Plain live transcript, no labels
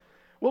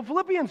Well,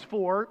 Philippians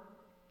 4,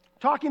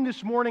 talking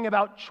this morning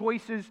about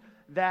choices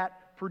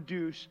that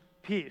produce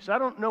peace. I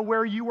don't know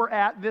where you were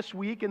at this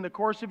week in the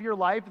course of your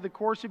life, the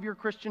course of your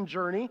Christian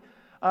journey,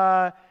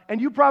 and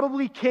you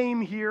probably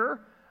came here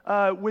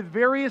with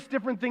various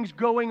different things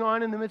going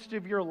on in the midst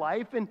of your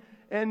life,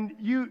 and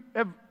you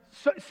have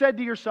said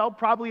to yourself,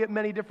 probably at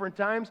many different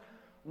times,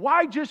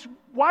 why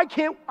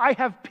can't I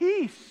have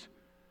peace?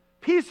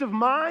 Peace of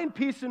mind,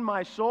 peace in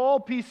my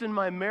soul, peace in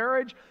my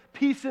marriage,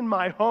 peace in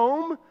my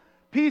home,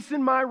 peace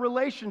in my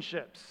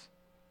relationships,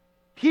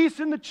 peace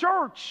in the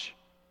church.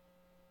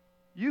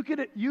 You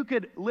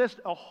could list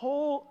a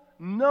whole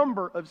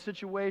number of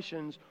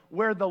situations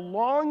where the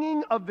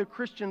longing of the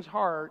Christian's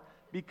heart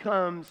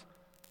becomes,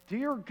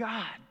 dear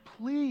God,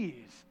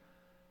 please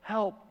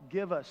help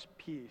give us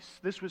peace.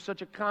 This was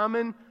such a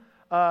common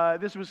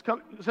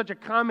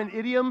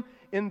idiom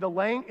in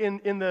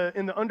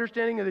the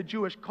understanding of the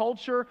Jewish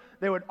culture.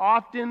 They would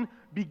often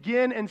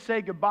begin and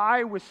say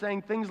goodbye with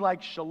saying things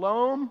like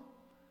shalom,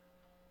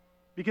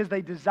 because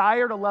they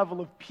desired a level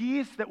of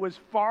peace that was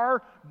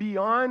far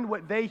beyond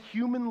what they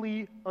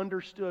humanly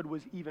understood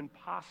was even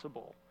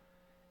possible.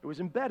 It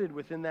was embedded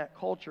within that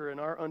culture and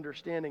our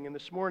understanding. And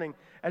this morning,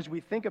 as we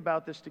think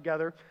about this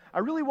together, I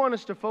really want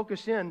us to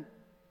focus in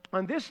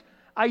on this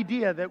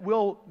idea that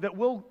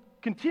we'll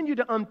continue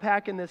to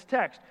unpack in this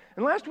text.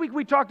 And last week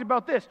we talked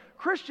about this.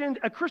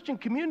 A Christian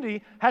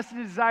community has the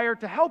desire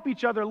to help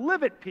each other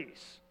live at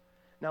peace.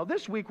 Now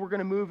this week we're going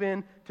to move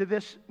into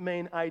this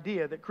main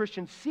idea that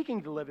Christians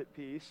seeking to live at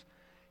peace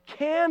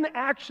can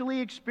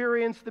actually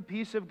experience the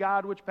peace of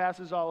God which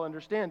passes all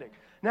understanding.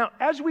 Now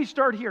as we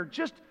start here,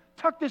 just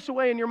tuck this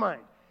away in your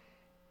mind.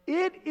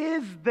 It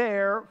is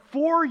there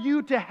for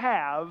you to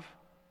have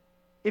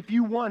if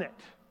you want it.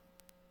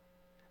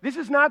 This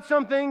is not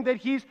something that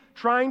he's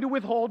trying to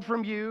withhold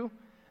from you.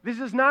 This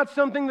is not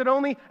something that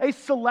only a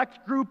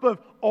select group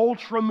of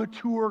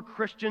ultra-mature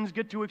Christians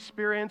get to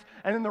experience,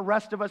 and then the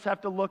rest of us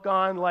have to look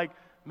on like,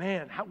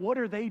 man, what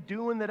are they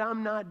doing that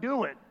I'm not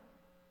doing?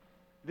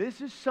 This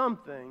is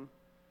something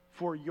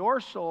for your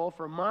soul,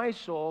 for my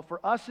soul,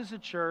 for us as a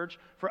church,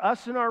 for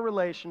us in our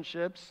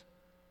relationships,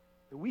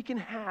 that we can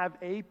have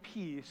a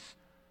peace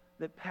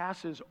that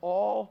passes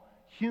all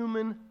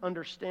human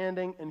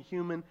understanding and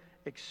human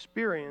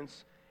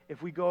experience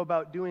if we go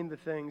about doing the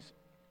things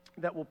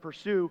that will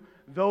pursue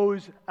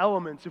those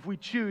elements if we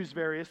choose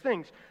various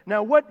things.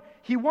 Now, what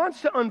he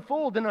wants to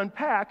unfold and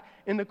unpack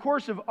in the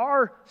course of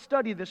our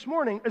study this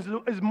morning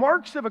is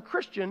marks of a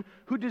Christian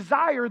who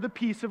desire the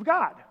peace of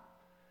God.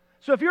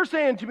 So if you're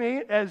saying to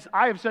me, as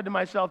I have said to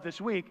myself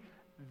this week,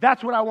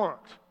 that's what I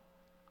want.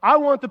 I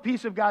want the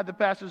peace of God that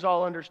passes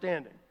all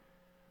understanding.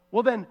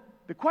 Well, then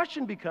the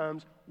question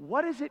becomes,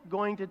 what is it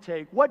going to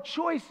take? What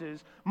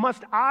choices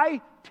must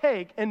I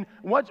take? And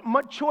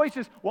what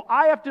choices will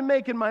I have to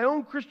make in my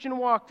own Christian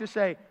walk to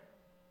say,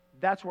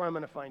 that's where I'm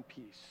going to find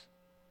peace?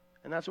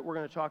 And that's what we're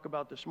going to talk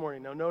about this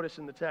morning. Now notice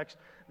in the text,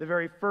 the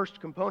very first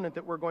component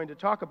that we're going to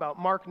talk about,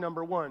 mark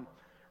number 1,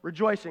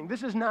 rejoicing.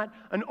 This is not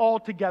an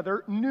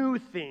altogether new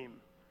theme.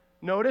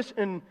 Notice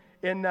in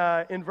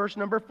verse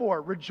number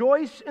 4,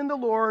 rejoice in the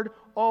Lord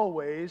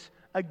always.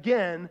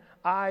 Again,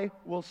 I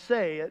will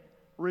say it,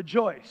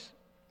 rejoice.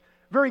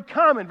 Very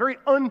common,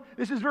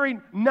 this is very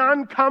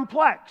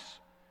non-complex.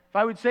 If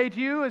I would say to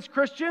you as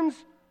Christians,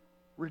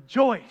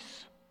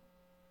 rejoice.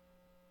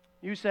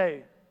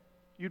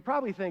 You'd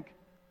probably think,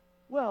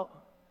 well,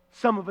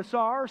 some of us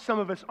are, some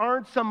of us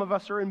aren't, some of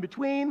us are in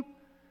between,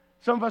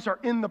 some of us are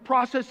in the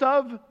process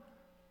of,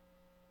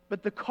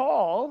 but the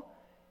call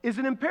is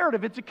an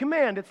imperative, it's a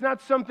command. It's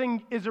not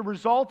something as a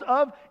result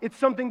of, it's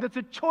something that's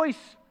a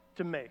choice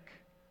to make.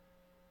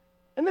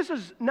 And this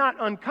is not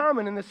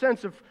uncommon in the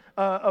sense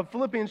of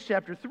Philippians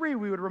chapter 3.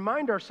 We would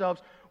remind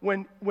ourselves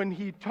when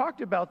he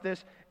talked about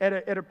this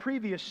at a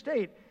previous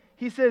state.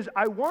 He says,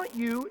 I want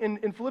you,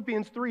 in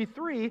Philippians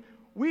 3:3,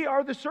 we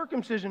are the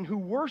circumcision who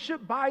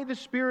worship by the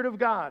Spirit of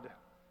God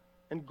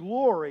and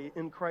glory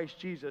in Christ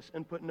Jesus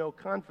and put no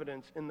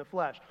confidence in the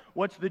flesh.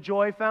 What's the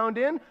joy found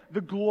in?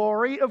 The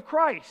glory of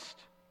Christ.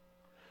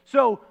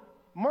 So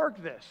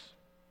mark this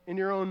in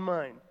your own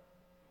mind.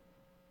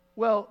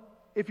 Well,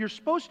 if you're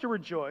supposed to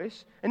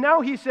rejoice, and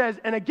now he says,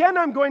 and again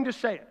I'm going to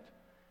say it.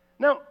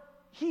 Now,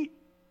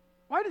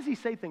 why does he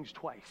say things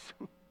twice?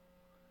 I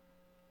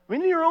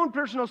mean, in your own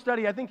personal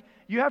study, I think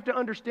you have to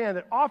understand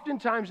that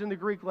oftentimes in the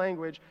Greek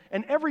language,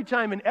 and every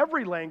time in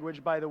every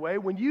language, by the way,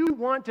 when you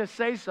want to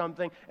say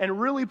something and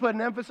really put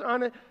an emphasis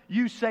on it,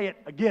 you say it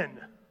again.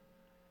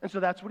 And so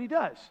that's what he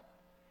does.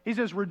 He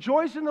says,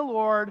 rejoice in the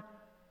Lord,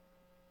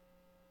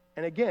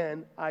 and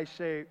again, I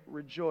say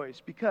rejoice,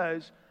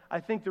 because I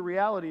think the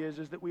reality is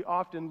that we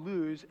often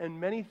lose, and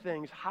many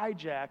things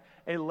hijack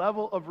a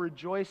level of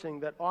rejoicing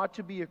that ought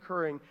to be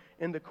occurring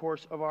in the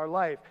course of our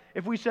life.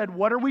 If we said,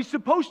 what are we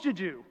supposed to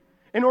do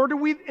in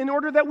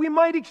order that we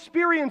might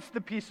experience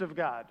the peace of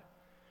God?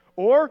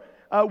 Or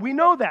we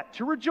know that,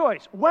 to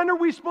rejoice. When are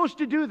we supposed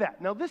to do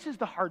that? Now, this is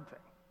the hard thing.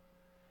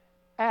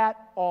 At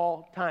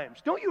all times.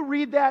 Don't you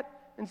read that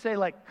and say,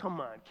 like,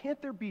 come on,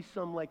 can't there be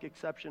some, like,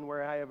 exception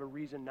where I have a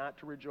reason not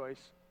to rejoice?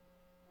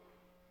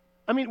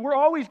 I mean, we're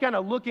always kind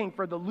of looking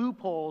for the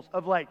loopholes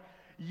of, like,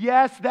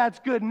 yes, that's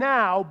good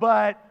now,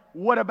 but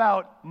what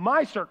about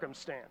my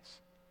circumstance?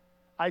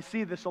 I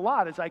see this a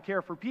lot as I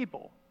care for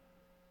people.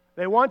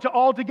 They want to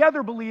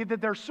altogether believe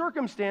that their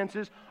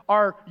circumstances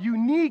are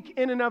unique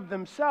in and of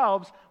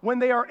themselves when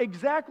they are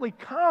exactly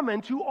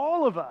common to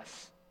all of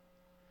us.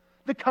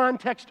 The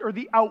context or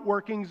the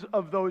outworkings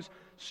of those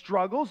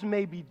struggles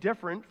may be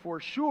different for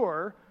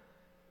sure,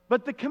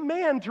 but the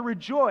command to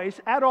rejoice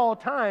at all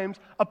times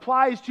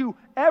applies to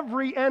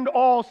every and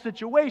all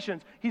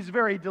situations. He's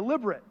very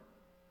deliberate.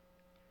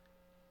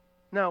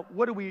 Now,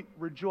 what do we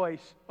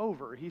rejoice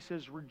over? He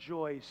says,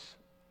 rejoice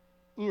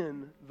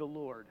in the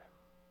Lord.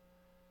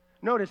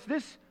 Notice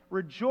this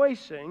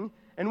rejoicing,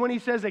 and when he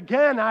says,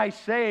 again, I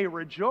say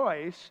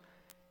rejoice,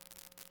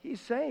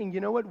 he's saying, you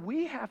know what,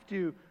 we have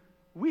to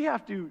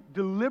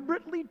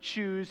deliberately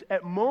choose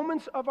at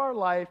moments of our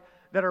life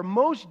that are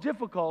most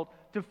difficult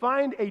to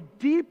find a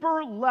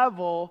deeper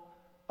level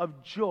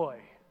of joy.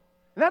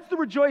 And that's the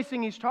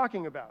rejoicing he's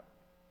talking about.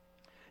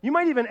 You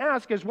might even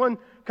ask, as one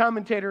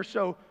commentator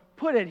so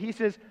put it, he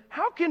says,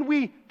 how can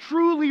we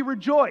truly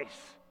rejoice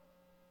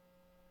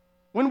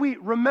when we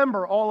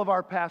remember all of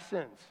our past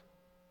sins?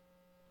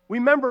 We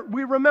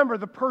remember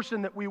the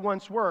person that we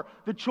once were,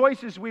 the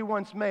choices we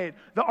once made,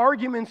 the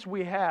arguments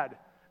we had,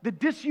 the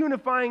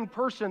disunifying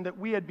person that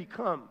we had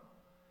become.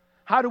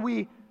 How do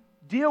we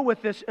deal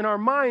with this in our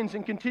minds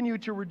and continue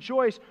to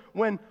rejoice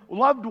when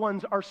loved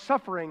ones are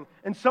suffering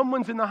and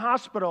someone's in the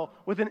hospital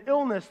with an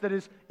illness that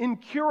is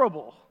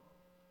incurable?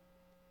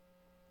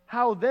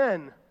 How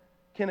then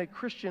can a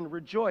Christian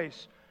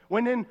rejoice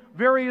when in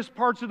various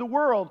parts of the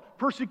world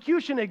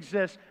persecution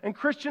exists and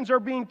Christians are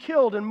being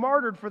killed and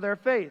martyred for their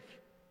faith,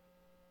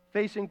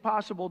 facing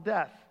possible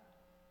death?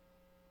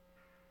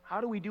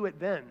 How do we do it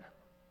then?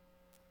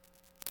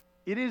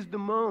 It is the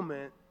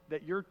moment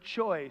that your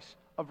choice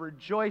of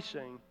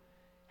rejoicing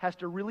has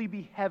to really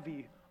be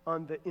heavy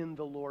on the in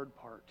the Lord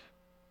part.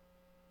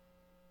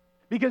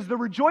 Because the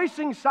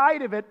rejoicing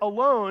side of it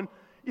alone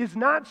is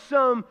not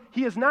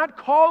he is not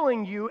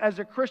calling you as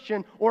a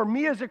Christian or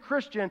me as a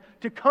Christian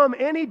to come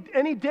any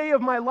day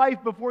of my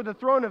life before the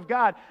throne of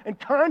God and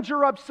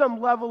conjure up some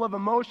level of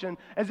emotion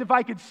as if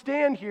I could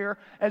stand here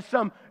as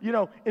some,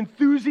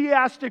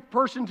 enthusiastic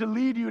person to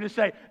lead you to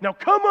say, now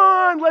come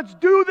on, let's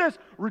do this,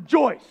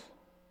 rejoice.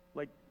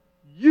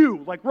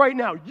 Like right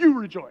now, you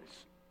rejoice.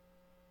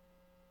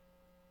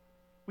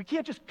 We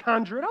can't just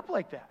conjure it up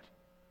like that.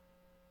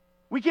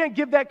 We can't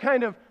give that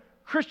kind of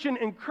Christian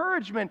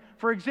encouragement.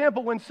 For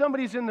example, when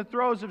somebody's in the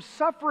throes of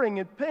suffering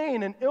and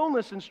pain and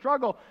illness and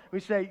struggle,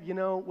 we say,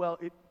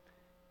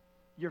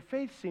 your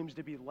faith seems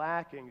to be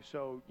lacking,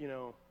 so,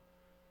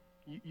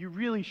 you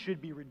really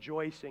should be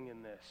rejoicing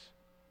in this.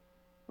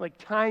 Like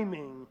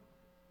timing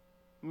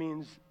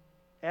means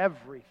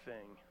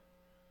everything,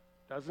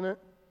 doesn't it?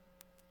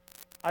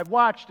 I've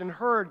watched and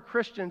heard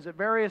Christians at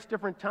various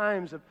different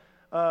times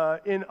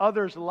in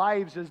others'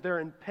 lives as they're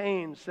in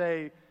pain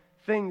say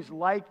things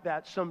like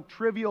that, some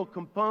trivial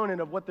component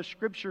of what the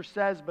Scripture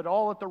says, but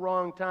all at the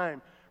wrong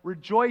time,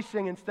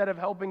 rejoicing instead of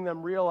helping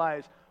them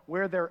realize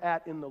where they're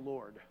at in the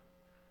Lord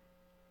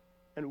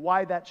and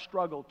why that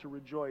struggle to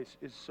rejoice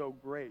is so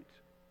great.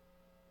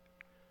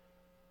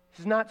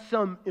 This is not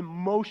some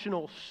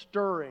emotional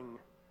stirring.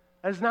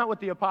 That is not what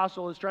the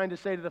apostle is trying to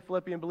say to the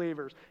Philippian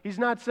believers. He's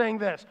not saying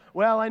this,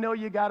 well, I know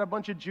you got a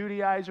bunch of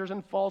Judaizers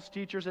and false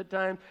teachers at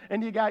times,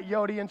 and you got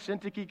Yodi and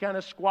Syntyche kind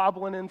of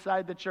squabbling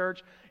inside the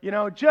church.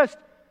 Just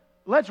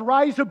let's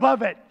rise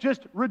above it.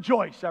 Just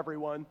rejoice,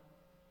 everyone.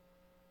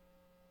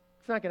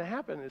 It's not going to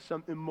happen as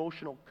some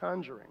emotional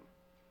conjuring.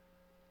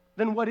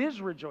 Then what is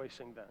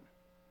rejoicing then?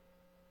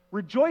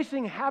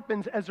 Rejoicing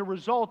happens as a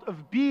result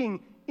of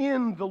being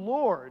in the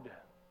Lord.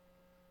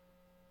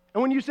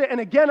 And when you say, and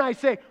again I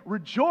say,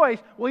 rejoice,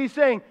 well, he's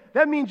saying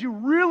that means you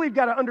really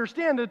got to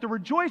understand that the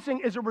rejoicing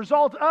is a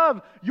result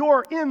of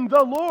you're in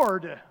the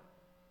Lord.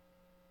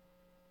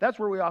 That's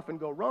where we often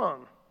go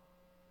wrong.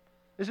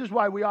 This is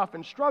why we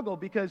often struggle,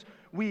 because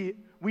we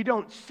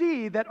don't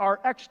see that our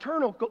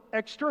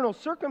external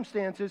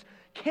circumstances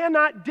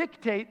cannot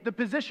dictate the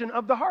position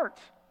of the heart.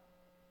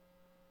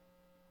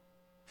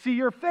 See,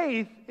 your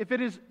faith, if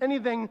it is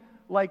anything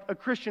like a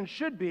Christian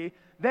should be,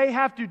 they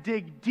have to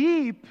dig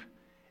deep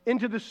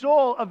into the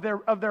soul of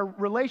their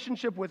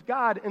relationship with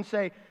God and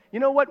say, you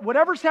know what,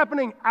 whatever's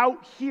happening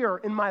out here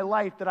in my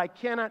life that I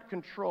cannot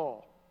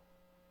control,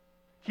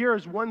 here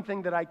is one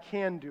thing that I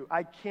can do.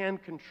 I can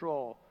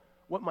control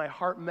what my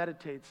heart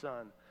meditates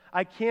on.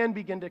 I can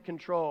begin to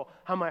control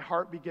how my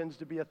heart begins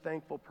to be a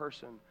thankful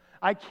person.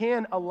 I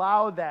can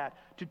allow that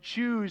to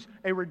choose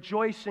a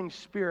rejoicing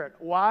spirit.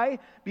 Why?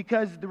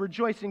 Because the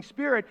rejoicing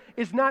spirit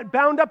is not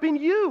bound up in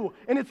you,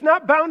 and it's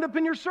not bound up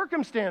in your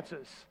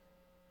circumstances.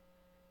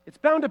 It's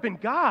bound up in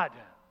God.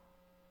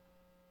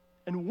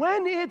 And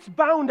when it's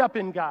bound up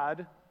in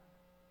God,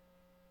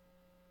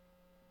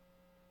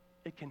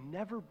 it can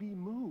never be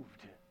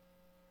moved.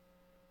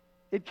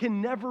 It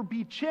can never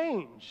be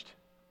changed.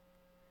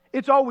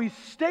 It's always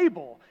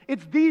stable.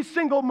 It's the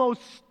single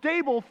most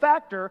stable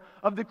factor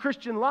of the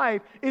Christian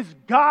life is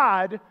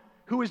God,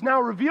 who has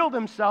now revealed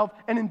himself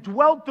and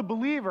indwelt the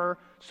believer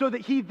so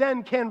that he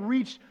then can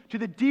reach to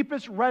the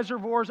deepest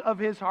reservoirs of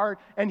his heart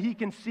and he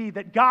can see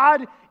that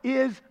God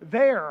is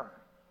there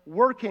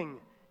working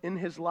in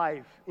his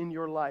life, in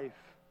your life,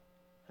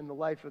 and the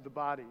life of the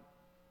body.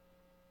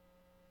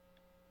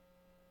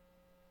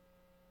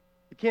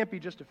 It can't be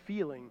just a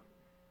feeling.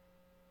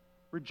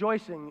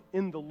 Rejoicing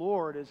in the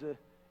Lord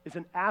is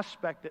an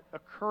aspect that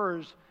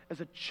occurs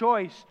as a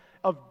choice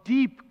of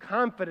deep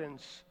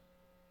confidence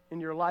in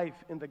your life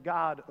in the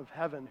God of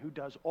heaven who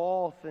does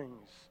all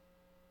things.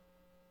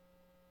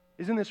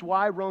 Isn't this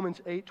why Romans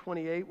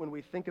 8:28, when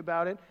we think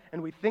about it,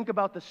 and we think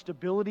about the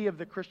stability of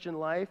the Christian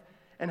life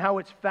and how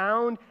it's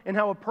found and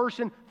how a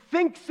person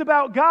thinks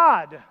about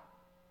God?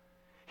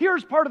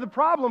 Here's part of the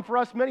problem for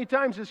us many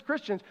times as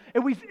Christians,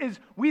 is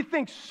we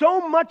think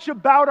so much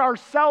about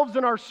ourselves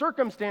and our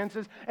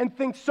circumstances and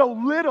think so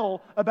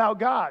little about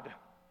God.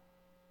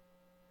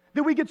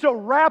 That we get so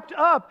wrapped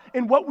up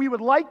in what we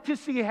would like to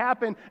see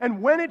happen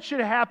and when it should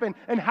happen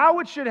and how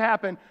it should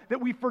happen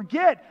that we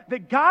forget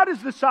that God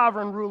is the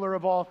sovereign ruler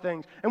of all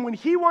things. And when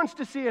he wants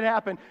to see it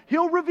happen,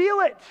 he'll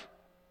reveal it.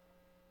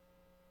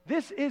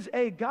 This is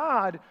a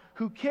God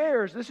who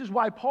cares. This is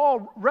why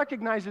Paul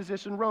recognizes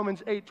this in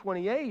Romans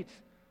 8:28.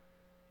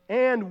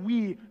 And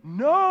we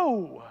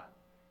know,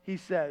 he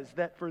says,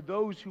 that for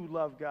those who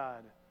love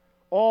God,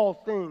 all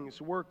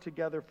things work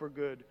together for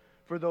good,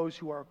 for those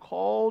who are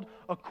called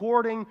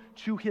according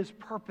to his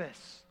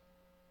purpose.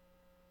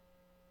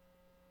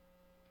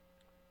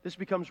 This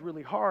becomes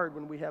really hard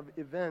when we have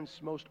events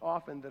most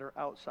often that are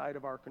outside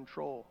of our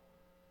control.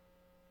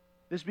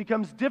 This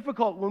becomes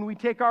difficult when we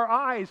take our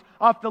eyes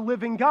off the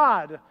living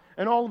God,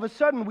 and all of a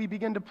sudden we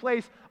begin to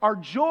place our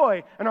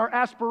joy and our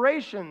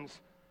aspirations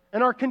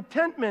and our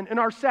contentment and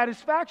our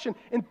satisfaction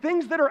in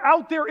things that are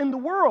out there in the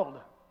world.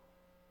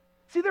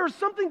 See, there's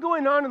something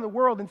going on in the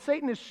world, and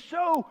Satan is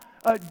so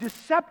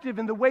deceptive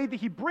in the way that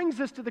he brings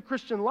us to the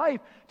Christian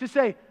life to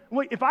say,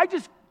 well, if I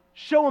just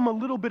show them a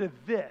little bit of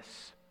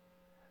this,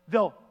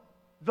 they'll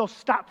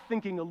stop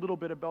thinking a little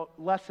bit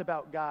less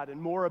about God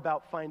and more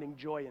about finding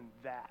joy in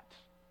that.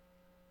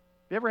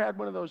 Have you ever had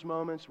one of those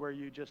moments where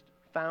you just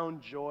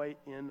found joy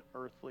in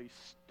earthly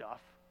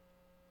stuff?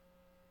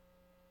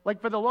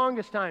 Like for the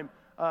longest time,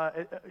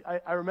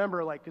 I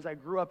remember, because I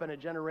grew up in a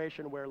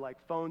generation where,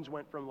 phones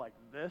went from,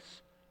 this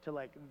to,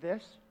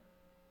 this.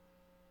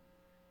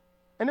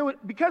 And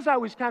because I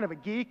was kind of a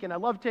geek, and I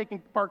loved taking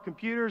apart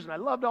computers, and I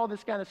loved all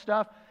this kind of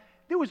stuff,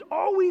 there was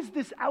always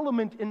this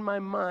element in my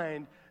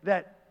mind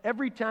that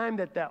every time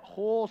that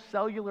whole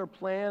cellular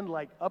plan,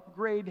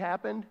 upgrade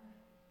happened,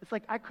 it's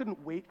like I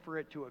couldn't wait for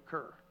it to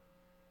occur.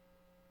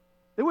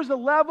 There was a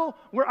level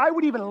where I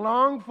would even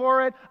long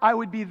for it. I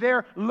would be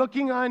there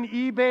looking on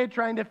eBay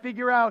trying to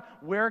figure out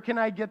where can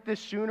I get this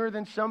sooner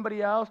than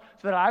somebody else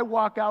so that I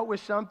walk out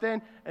with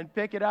something and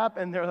pick it up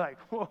and they're like,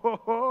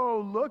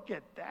 whoa, look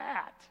at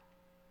that.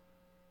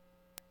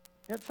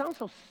 It sounds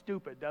so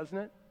stupid, doesn't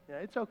it? Yeah,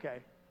 it's okay.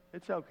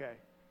 It's okay.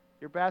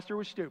 Your pastor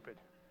was stupid.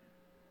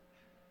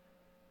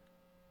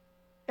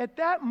 At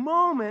that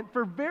moment,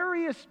 for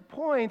various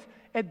points,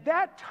 at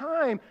that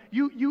time,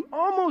 you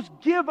almost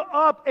give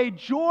up a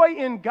joy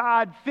in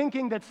God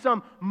thinking that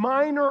some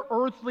minor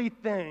earthly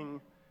thing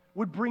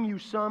would bring you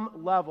some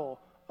level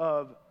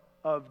of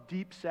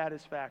deep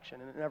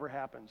satisfaction, and it never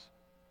happens.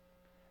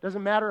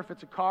 Doesn't matter if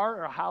it's a car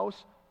or a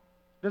house.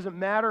 Doesn't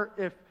matter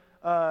if,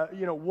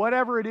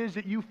 whatever it is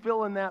that you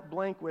fill in that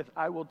blank with.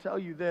 I will tell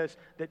you this,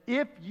 that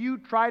if you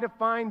try to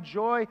find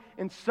joy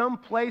in some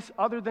place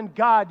other than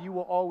God, you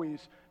will always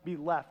be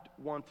left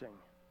wanting.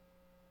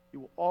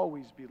 You will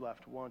always be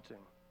left wanting.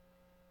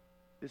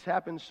 This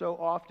happens so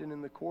often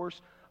in the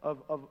course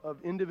of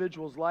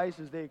individuals' lives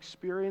as they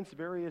experience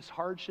various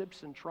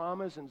hardships and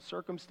traumas and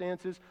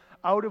circumstances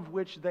out of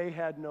which they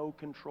had no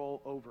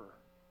control over.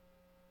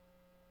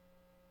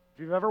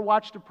 If you've ever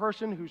watched a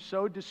person who's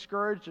so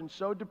discouraged and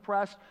so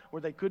depressed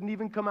where they couldn't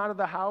even come out of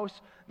the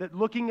house, that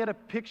looking at a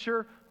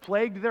picture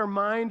plagued their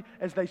mind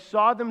as they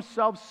saw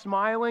themselves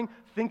smiling,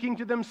 thinking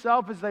to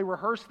themselves as they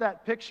rehearsed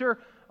that picture,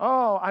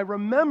 oh, I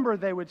remember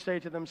they would say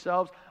to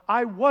themselves,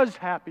 I was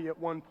happy at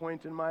one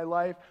point in my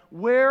life.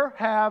 Where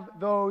have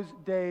those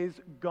days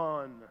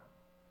gone?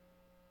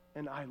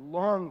 And I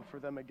long for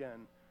them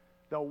again.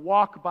 They'll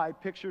walk by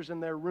pictures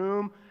in their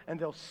room and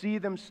they'll see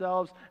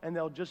themselves and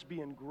they'll just be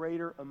in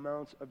greater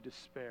amounts of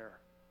despair.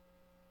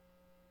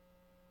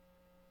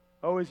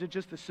 Oh, is it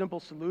just a simple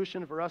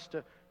solution for us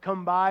to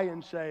come by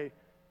and say,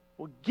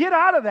 well, get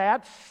out of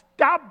that,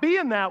 stop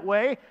being that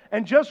way,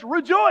 and just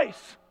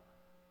rejoice?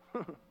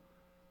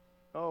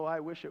 Oh, I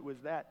wish it was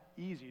that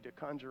easy to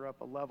conjure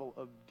up a level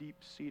of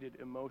deep-seated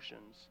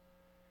emotions.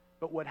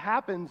 But what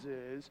happens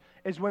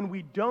is when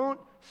we don't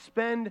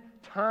spend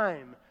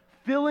time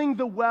filling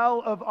the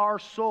well of our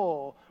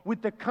soul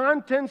with the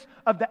contents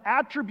of the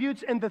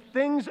attributes and the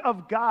things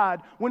of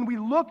God, when we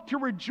look to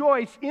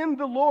rejoice in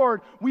the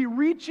Lord, we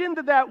reach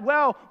into that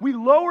well, we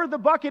lower the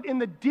bucket in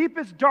the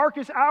deepest,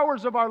 darkest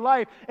hours of our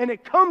life, and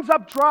it comes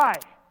up dry.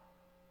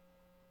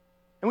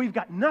 And we've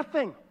got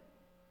nothing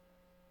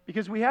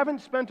because we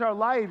haven't spent our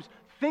lives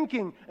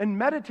thinking and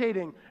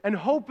meditating and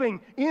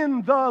hoping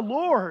in the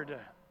Lord.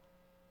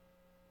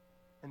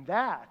 And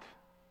that,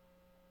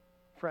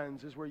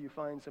 friends, is where you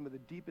find some of the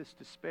deepest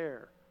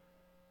despair,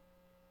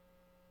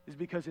 is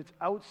because it's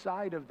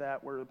outside of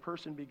that where the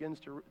person begins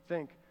to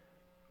think,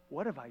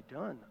 what have I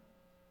done?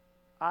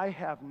 I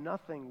have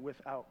nothing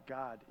without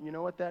God. You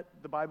know what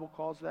the Bible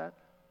calls that?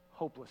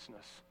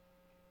 Hopelessness.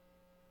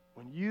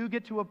 When you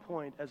get to a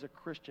point as a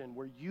Christian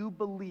where you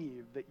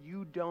believe that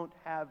you don't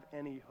have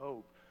any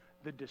hope,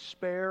 the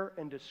despair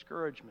and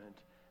discouragement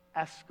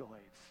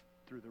escalates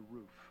through the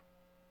roof.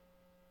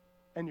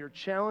 And your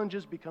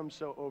challenges become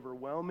so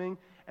overwhelming.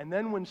 And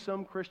then when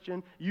some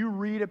Christian, you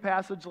read a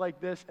passage like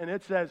this and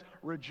it says,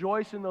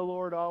 rejoice in the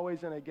Lord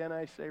always, and again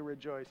I say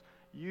rejoice.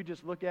 You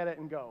just look at it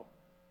and go,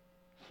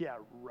 yeah,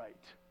 right.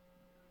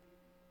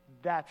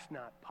 That's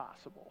not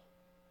possible.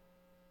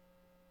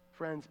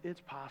 Friends,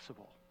 it's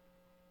possible.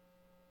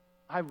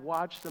 I've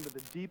watched some of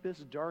the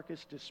deepest,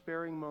 darkest,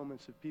 despairing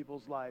moments of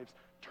people's lives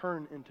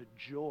turn into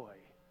joy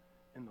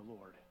in the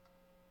Lord.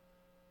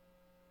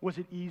 Was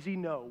it easy?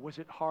 No. Was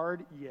it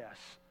hard? Yes.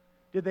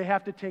 Did they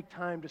have to take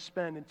time to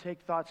spend and take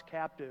thoughts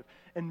captive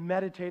and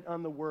meditate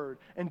on the Word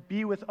and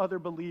be with other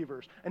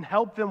believers and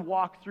help them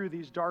walk through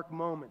these dark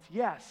moments?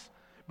 Yes.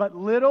 But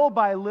little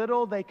by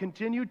little, they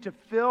continued to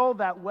fill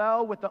that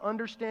well with the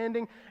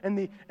understanding and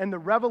the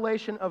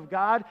revelation of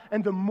God.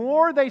 And the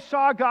more they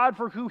saw God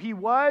for who He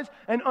was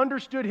and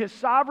understood His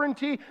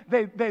sovereignty,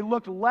 they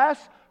looked less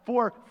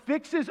for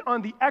fixes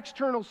on the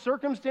external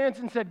circumstance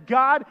and said,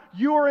 God,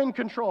 you are in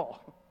control.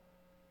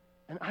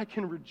 And I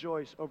can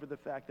rejoice over the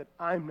fact that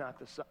I'm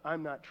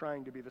not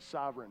trying to be the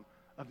sovereign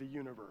of the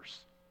universe.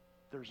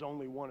 There's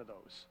only one of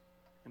those,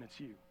 and it's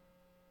you.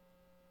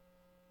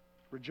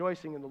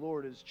 Rejoicing in the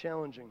Lord is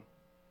challenging.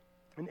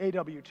 In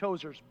A.W.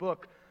 Tozer's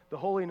book, The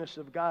Holiness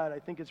of God, I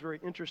think it's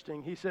very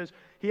interesting.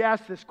 He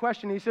asks this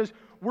question. He says,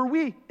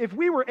 if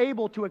we were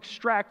able to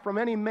extract from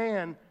any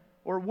man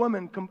or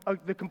woman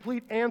the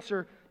complete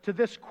answer to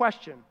this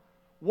question,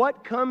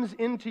 what comes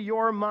into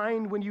your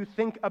mind when you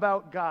think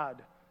about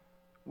God?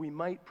 We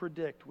might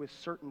predict with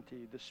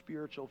certainty the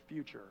spiritual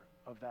future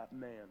of that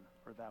man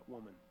or that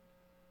woman.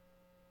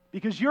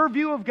 Because your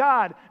view of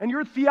God and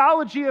your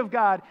theology of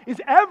God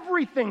is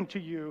everything to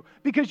you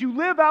because you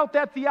live out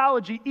that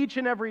theology each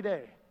and every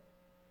day.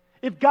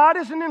 If God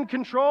isn't in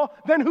control,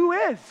 then who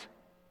is?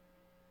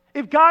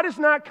 If God is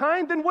not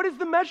kind, then what is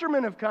the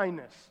measurement of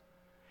kindness?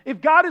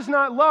 If God is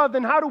not love,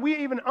 then how do we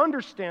even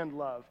understand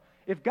love?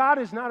 If God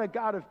is not a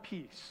God of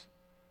peace,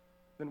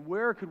 then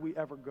where could we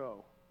ever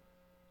go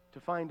to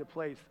find a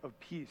place of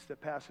peace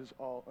that passes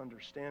all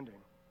understanding?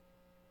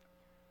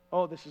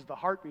 Oh, this is the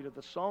heartbeat of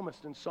the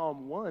psalmist in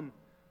Psalm 1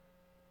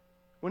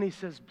 when he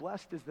says,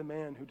 blessed is the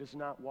man who does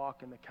not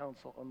walk in the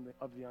counsel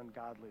of the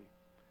ungodly,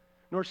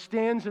 nor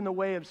stands in the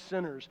way of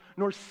sinners,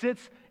 nor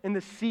sits in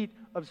the seat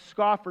of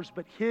scoffers,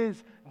 but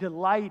his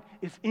delight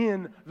is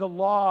in the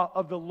law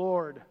of the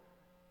Lord.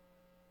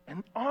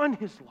 And on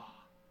his law,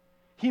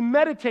 he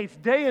meditates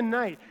day and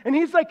night. And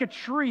he's like a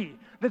tree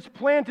that's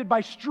planted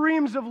by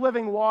streams of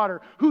living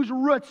water, whose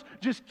roots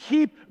just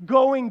keep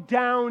going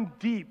down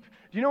deep.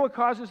 Do you know what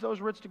causes those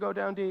roots to go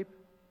down deep?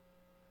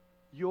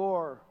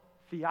 Your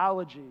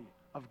theology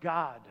of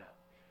God.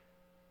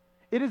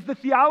 It is the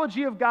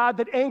theology of God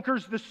that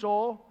anchors the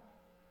soul,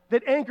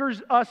 that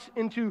anchors us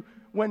into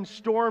when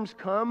storms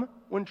come,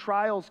 when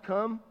trials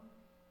come.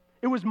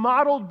 It was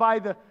modeled by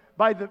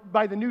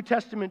the New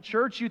Testament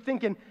church. You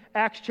think in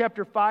Acts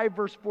chapter 5,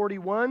 verse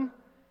 41,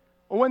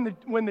 when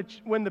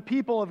the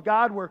people of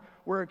God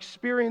were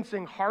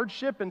experiencing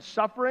hardship and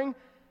suffering,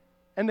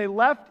 and they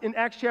left in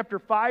Acts chapter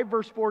 5,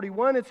 verse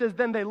 41, it says,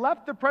 then they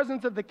left the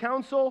presence of the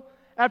council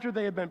after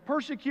they had been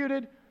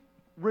persecuted,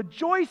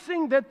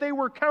 rejoicing that they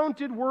were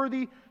counted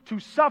worthy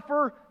to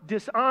suffer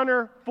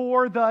dishonor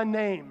for the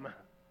name.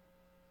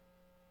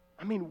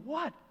 I mean,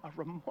 what a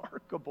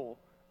remarkable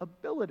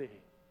ability.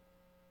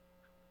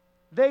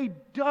 They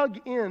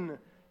dug in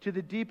to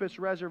the deepest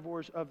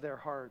reservoirs of their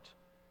heart.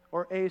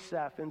 Or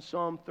Asaph in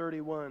Psalm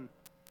 31,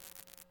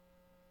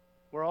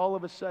 where all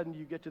of a sudden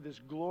you get to this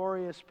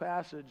glorious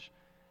passage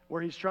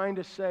where he's trying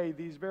to say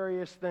these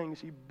various things.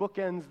 He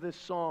bookends this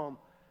psalm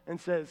and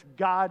says,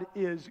 God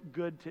is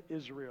good to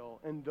Israel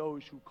and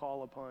those who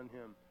call upon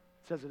him.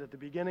 It says it at the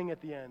beginning,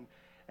 at the end.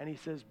 And he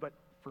says, but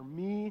for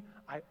me,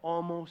 I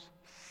almost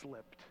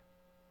slipped.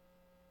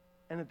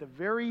 And at the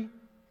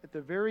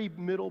very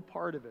middle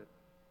part of it,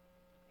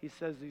 he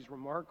says these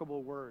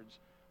remarkable words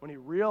when he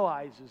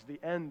realizes the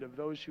end of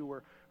those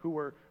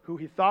who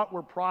he thought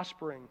were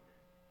prospering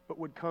but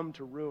would come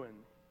to ruin.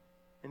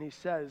 And he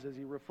says, as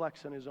he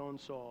reflects on his own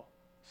soul,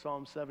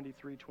 Psalm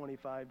 73,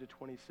 25 to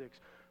 26,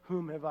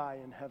 whom have I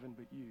in heaven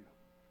but you?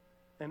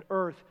 and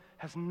earth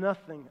has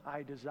nothing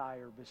I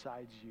desire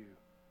besides you.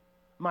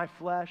 My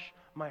flesh,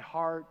 my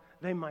heart,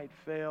 they might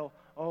fail.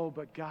 Oh,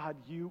 but God,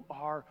 you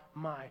are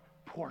my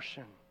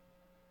portion.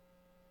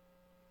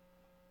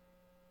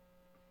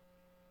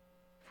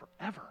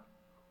 Forever.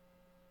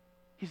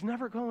 He's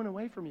never going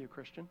away from you,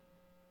 Christian.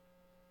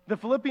 The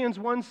Philippians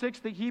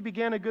 1:6, that he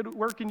began a good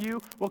work in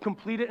you will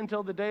complete it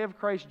until the day of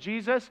Christ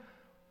Jesus.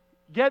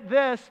 Get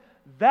this,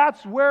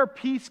 that's where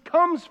peace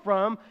comes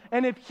from.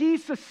 And if he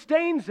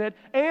sustains it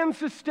and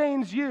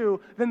sustains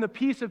you, then the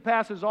peace that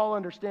passes all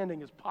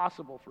understanding is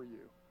possible for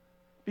you.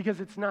 Because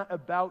it's not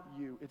about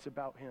you, it's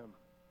about him.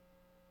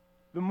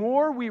 The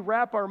more we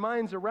wrap our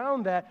minds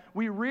around that,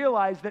 we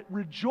realize that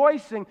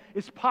rejoicing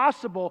is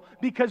possible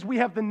because we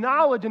have the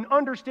knowledge and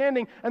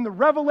understanding and the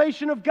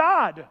revelation of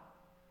God.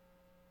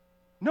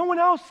 No one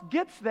else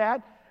gets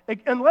that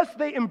unless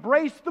they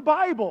embrace the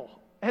Bible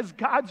as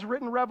God's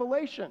written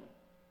revelation.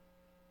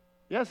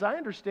 Yes, I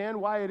understand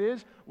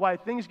why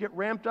things get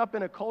ramped up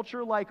in a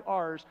culture like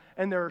ours,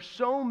 and there are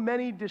so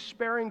many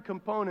despairing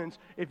components.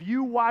 If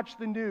you watch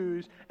the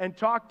news and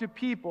talk to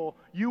people,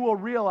 you will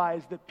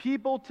realize that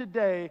people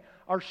today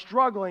are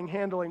struggling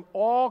handling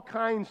all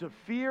kinds of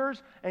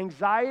fears,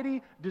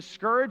 anxiety,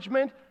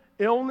 discouragement,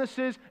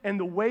 illnesses, and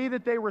the way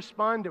that they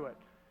respond to it.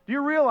 Do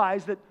you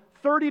realize that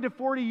 30 to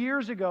 40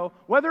 years ago,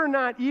 whether or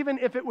not, even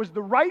if it was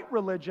the right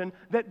religion,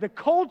 that the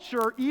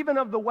culture, even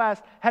of the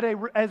West, had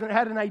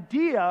an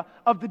idea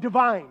of the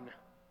divine?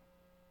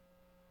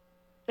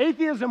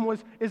 Atheism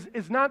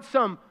is not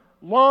some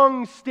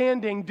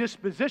long-standing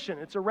disposition.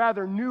 It's a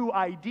rather new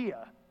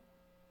idea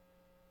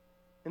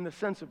in the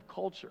sense of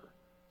culture,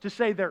 to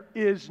say there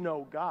is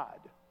no God.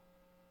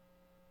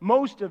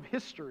 Most of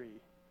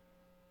history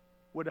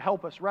would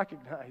help us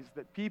recognize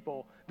that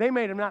people, they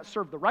may have not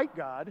served the right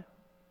God.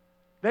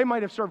 They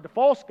might have served a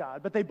false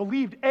God, but they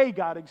believed a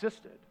God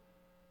existed.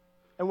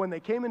 And when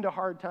they came into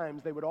hard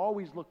times, they would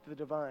always look to the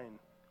divine.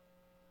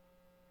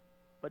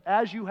 But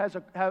as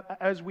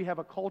we have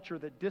a culture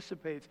that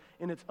dissipates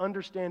in its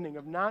understanding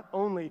of not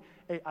only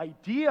an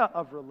idea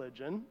of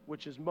religion,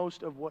 which is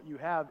most of what you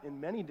have in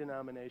many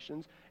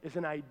denominations, is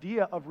an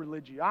idea of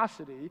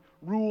religiosity,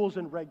 rules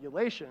and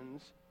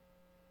regulations,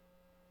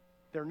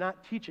 they're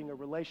not teaching a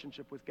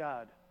relationship with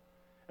God.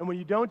 And when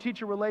you don't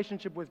teach a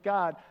relationship with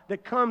God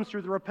that comes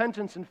through the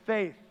repentance and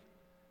faith,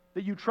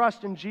 that you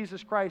trust in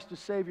Jesus Christ to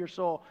save your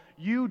soul,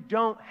 you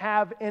don't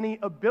have any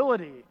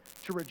ability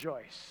to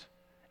rejoice.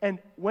 And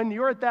when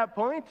you're at that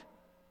point,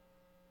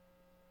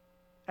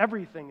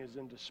 everything is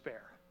in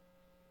despair.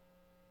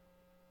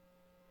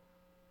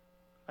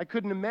 I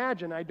couldn't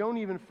imagine, I don't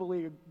even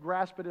fully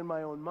grasp it in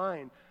my own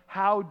mind,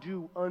 how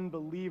do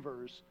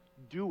unbelievers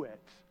do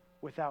it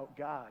without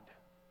God?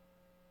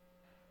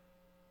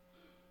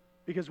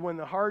 Because when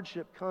the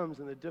hardship comes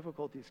and the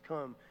difficulties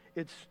come,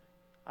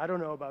 I don't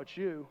know about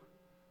you,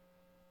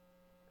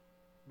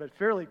 but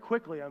fairly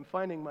quickly I'm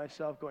finding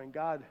myself going,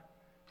 God,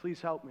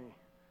 please help me.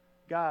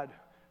 God,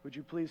 would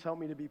you please help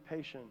me to be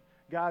patient?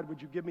 God,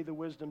 would you give me the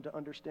wisdom to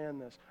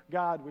understand this?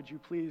 God, would you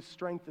please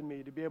strengthen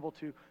me to be able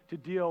to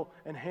deal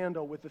and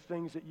handle with the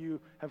things that you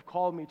have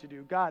called me to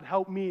do? God,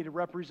 help me to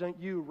represent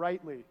you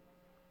rightly.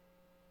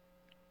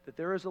 That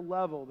there is a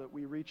level that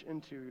we reach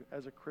into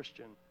as a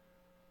Christian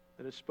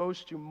that is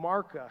supposed to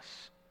mark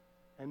us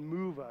and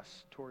move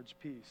us towards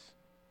peace.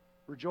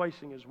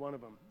 Rejoicing is one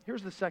of them.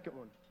 Here's the second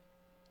one.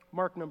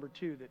 Mark number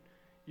 2 that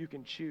you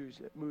can choose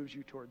that moves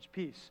you towards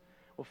peace.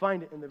 We'll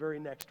find it in the very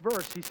next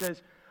verse. He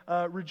says,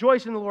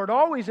 rejoice in the Lord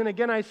always, and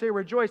again I say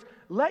rejoice.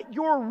 Let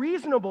your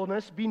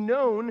reasonableness be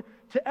known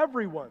to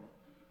everyone.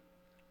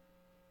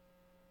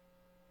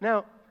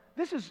 Now,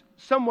 this is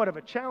somewhat of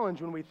a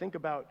challenge when we think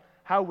about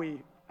how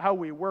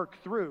we work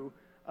through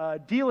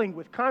dealing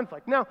with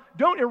conflict. Now,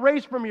 don't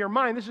erase from your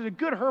mind, this is a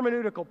good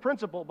hermeneutical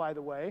principle, by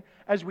the way,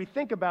 as we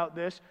think about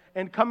this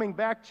and coming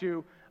back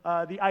to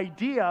the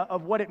idea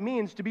of what it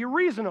means to be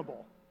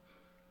reasonable.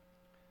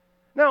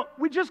 Now,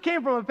 we just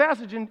came from a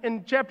passage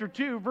in chapter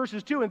 2,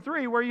 verses 2 and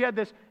 3, where you had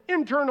this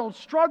internal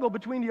struggle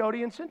between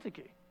Euodia and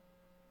Syntyche.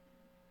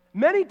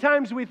 Many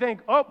times we think,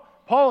 oh,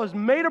 Paul has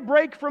made a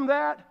break from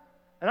that.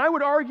 And I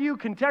would argue,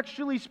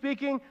 contextually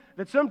speaking,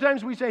 that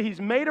sometimes we say he's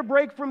made a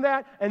break from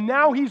that, and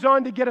now he's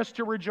on to get us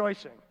to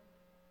rejoicing.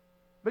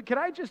 But can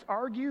I just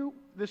argue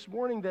this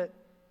morning that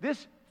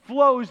this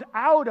flows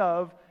out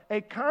of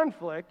a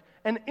conflict,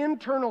 an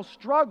internal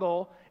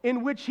struggle,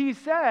 in which he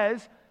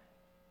says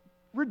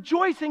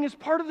rejoicing is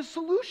part of the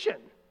solution.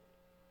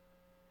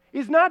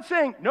 He's not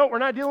saying, no, we're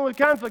not dealing with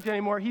conflict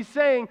anymore. He's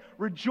saying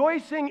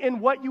rejoicing in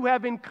what you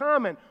have in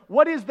common.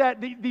 What is that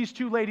these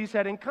two ladies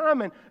had in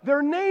common?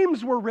 Their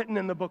names were written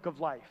in the book of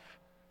life.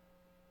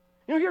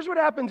 You know, here's what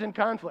happens in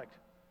conflict.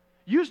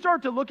 You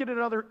start to look at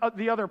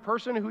the other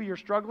person who you're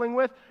struggling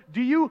with.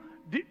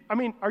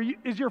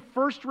 Is your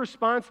first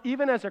response,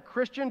 even as a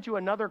Christian to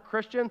another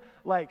Christian,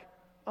 like,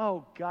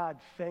 oh, God,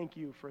 thank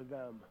you for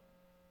them?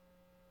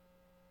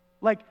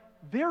 Like,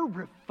 they're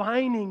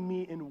refining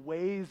me in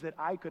ways that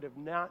I could have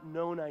not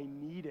known I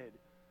needed.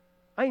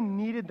 I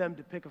needed them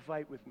to pick a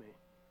fight with me.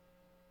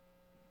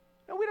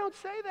 No, we don't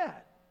say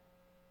that.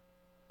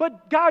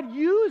 But God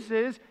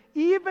uses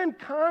even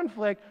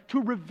conflict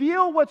to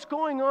reveal what's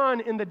going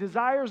on in the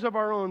desires of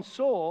our own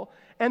soul.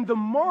 And the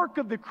mark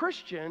of the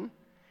Christian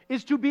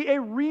is to be a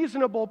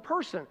reasonable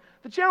person.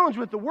 The challenge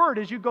with the word,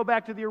 as you go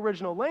back to the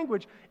original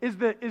language, is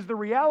the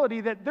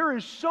reality that there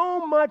is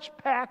so much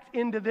packed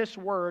into this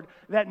word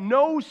that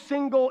no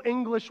single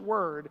English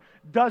word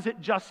does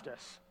it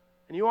justice.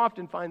 And you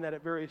often find that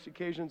at various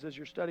occasions as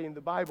you're studying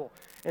the Bible.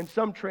 And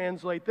some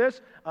translate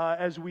this,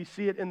 as we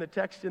see it in the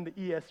text in the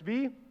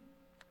ESV,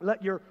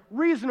 let your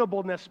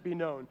reasonableness be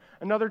known.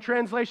 Another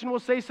translation will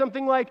say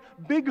something like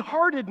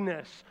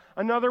big-heartedness.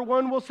 Another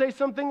one will say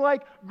something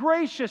like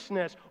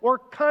graciousness or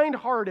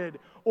kind-hearted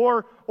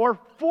or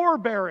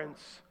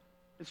forbearance.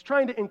 It's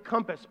trying to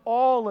encompass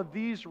all of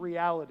these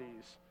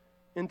realities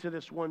into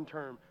this one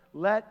term.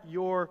 Let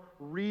your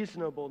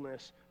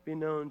reasonableness be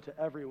known to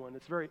everyone.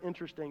 It's very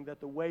interesting that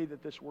the way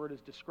that this word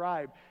is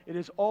described, it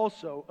is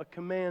also a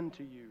command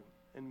to you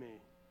and me.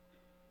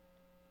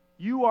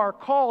 You are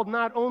called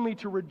not only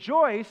to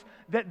rejoice,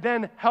 that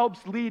then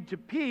helps lead to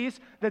peace,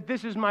 that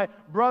this is my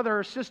brother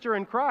or sister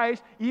in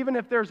Christ, even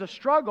if there's a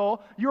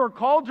struggle. You are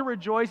called to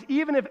rejoice,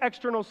 even if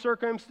external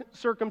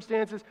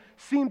circumstances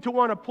seem to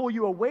want to pull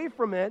you away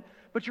from it,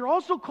 but you're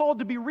also called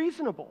to be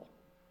reasonable.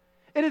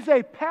 It is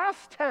a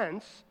past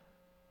tense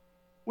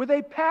with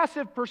a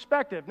passive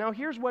perspective. Now,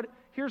 here's what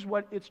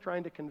it's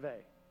trying to convey.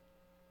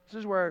 This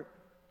is where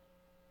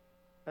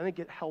I think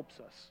it helps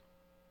us.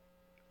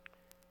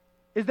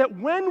 Is that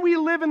when we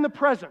live in the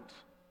present,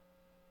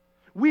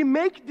 we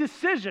make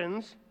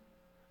decisions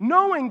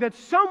knowing that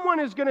someone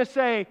is going to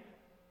say,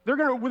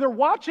 they're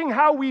watching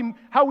how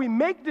we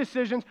make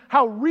decisions,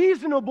 how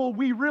reasonable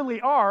we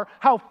really are,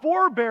 how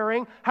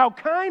forbearing, how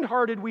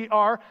kind-hearted we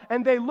are,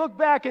 and they look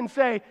back and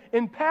say,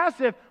 in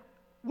passive,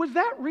 was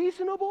that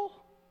reasonable?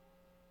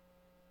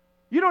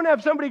 You don't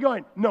have somebody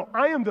going, no,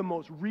 I am the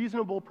most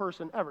reasonable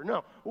person ever.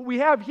 No, what we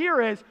have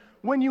here is,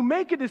 when you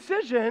make a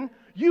decision,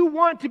 you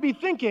want to be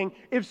thinking,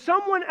 if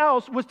someone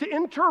else was to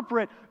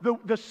interpret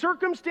the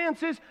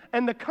circumstances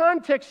and the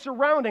context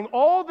surrounding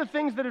all the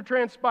things that have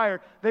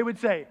transpired, they would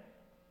say,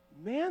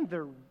 man,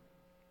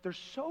 they're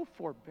so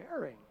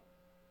forbearing.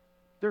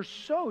 They're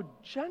so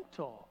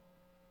gentle.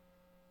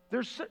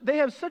 They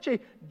have such a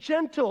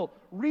gentle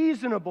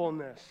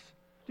reasonableness.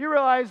 Do you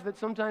realize that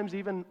sometimes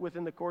even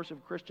within the course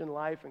of Christian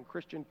life and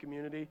Christian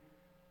community,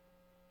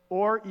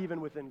 or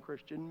even within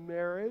Christian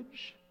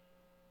marriage,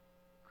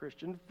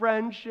 Christian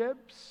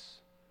friendships,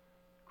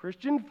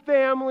 Christian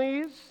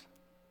families,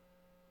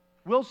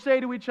 we'll say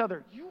to each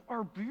other, you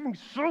are being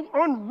so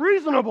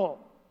unreasonable.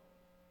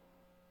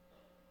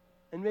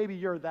 And maybe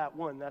you're that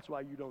one. That's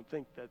why you don't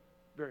think that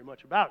very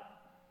much about it.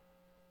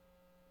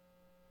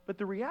 But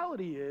the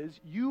reality is,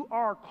 you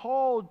are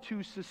called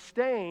to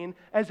sustain,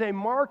 as a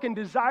mark and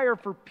desire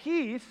for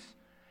peace,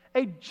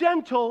 a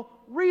gentle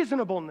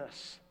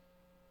reasonableness.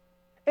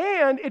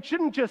 And it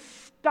shouldn't just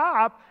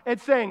stop at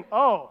saying,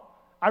 oh,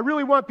 I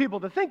really want people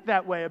to think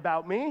that way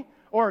about me,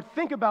 or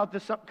think about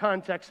this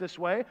context this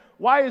way.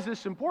 Why is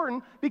this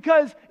important?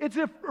 Because it's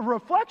a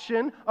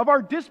reflection of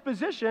our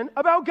disposition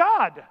about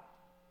God.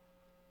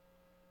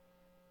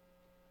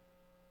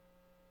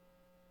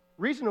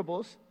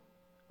 Reasonableness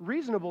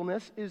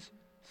is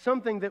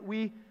something that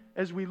we,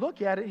 as we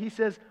look at it, he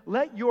says,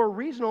 let your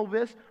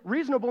reasonableness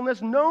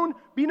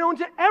be known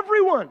to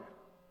everyone.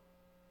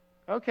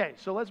 Okay,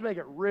 so let's make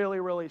it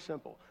really, really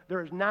simple. There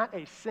is not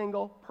a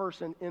single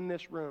person in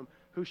this room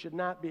who should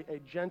not be a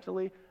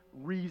gently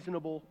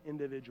reasonable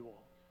individual.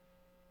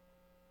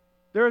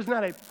 There is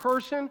not a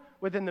person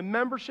within the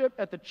membership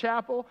at the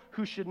chapel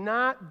who should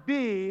not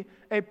be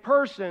a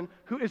person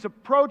who is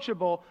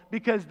approachable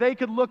because they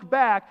could look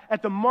back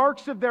at the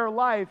marks of their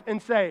life and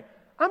say,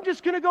 I'm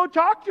just going to go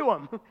talk to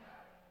them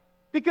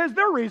because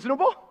they're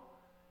reasonable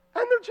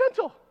and they're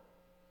gentle.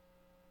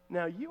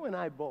 Now, you and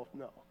I both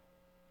know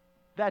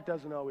that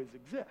doesn't always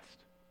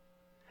exist.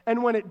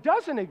 And when it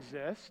doesn't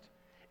exist,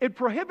 it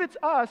prohibits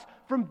us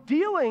from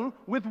dealing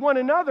with one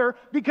another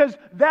because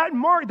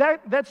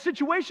that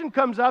situation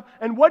comes up,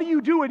 and what do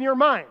you do in your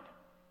mind?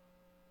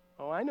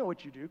 Oh, I know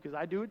what you do because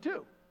I do it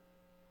too.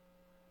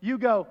 You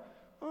go,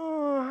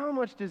 oh, how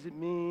much does it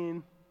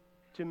mean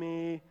to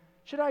me?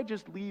 Should I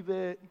just leave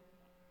it?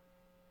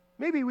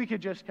 Maybe we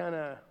could just kind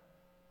of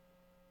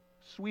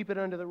sweep it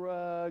under the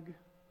rug.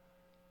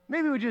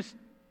 Maybe we just,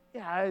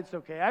 yeah, it's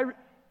okay.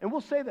 And we'll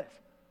say this,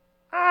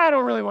 I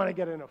don't really want to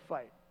get in a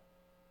fight.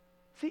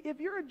 See,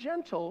 if you're a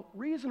gentle,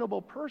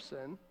 reasonable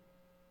person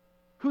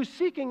who's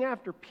seeking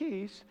after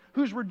peace,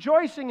 who's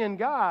rejoicing in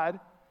God,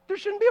 there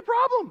shouldn't be a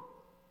problem.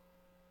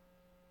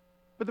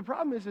 But the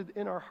problem is that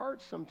in our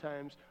hearts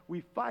sometimes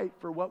we fight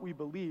for what we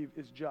believe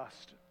is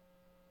just.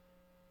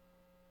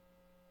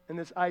 And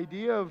this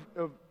idea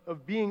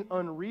of being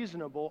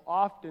unreasonable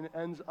often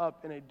ends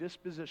up in a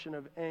disposition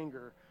of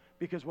anger,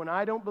 because when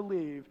I don't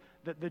believe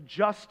that the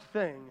just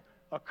thing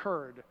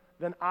occurred,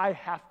 then I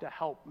have to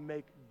help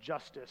make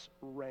justice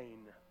reign.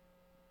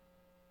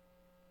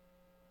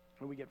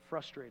 And we get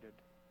frustrated.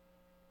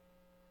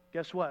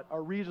 Guess what?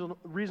 Our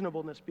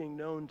reasonableness being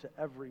known to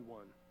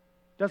everyone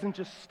doesn't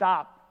just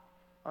stop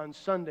on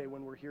Sunday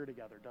when we're here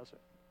together, does it?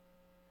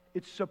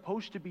 It's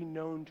supposed to be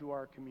known to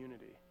our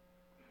community.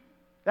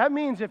 That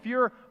means if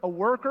you're a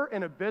worker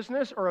in a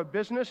business or a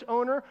business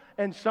owner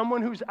and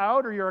someone who's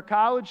out, or you're a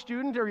college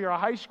student or you're a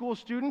high school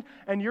student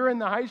and you're in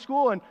the high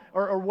school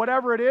or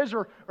whatever it is,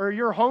 or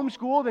you're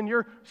homeschooled and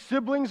your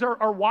siblings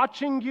are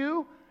watching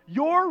you,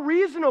 your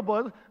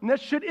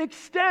reasonableness should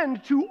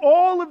extend to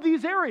all of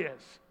these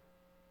areas.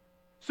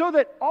 So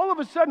that all of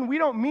a sudden we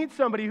don't meet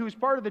somebody who's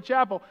part of the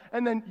chapel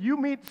and then you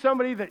meet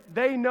somebody that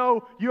they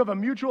know, you have a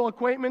mutual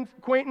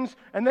acquaintance,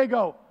 and they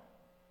go,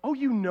 "Oh,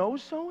 you know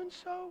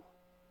so-and-so?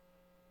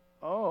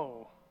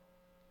 Oh,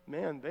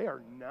 man, they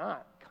are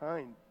not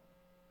kind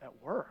at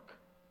work."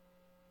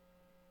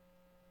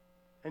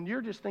 And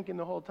you're just thinking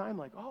the whole time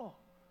like, "Oh,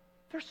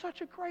 they're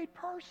such a great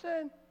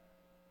person."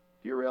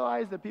 Do you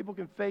realize that people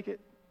can fake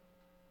it?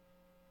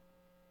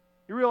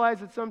 You realize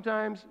that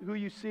sometimes who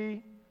you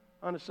see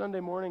on a Sunday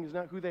morning is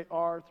not who they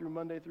are through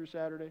Monday through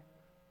Saturday?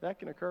 That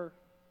can occur.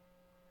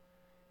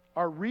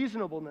 Our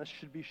reasonableness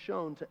should be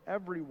shown to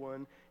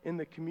everyone in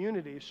the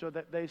community so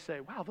that they say,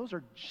 "Wow, those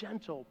are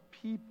gentle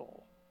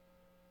people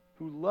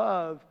who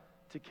love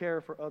to care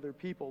for other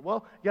people."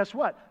 Well, guess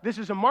what? This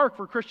is a mark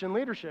for Christian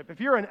leadership.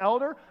 If you're an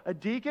elder, a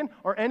deacon,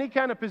 or any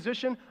kind of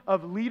position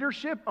of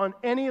leadership on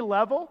any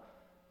level,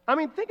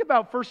 think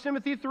about 1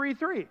 Timothy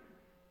 3:3.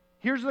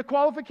 Here's the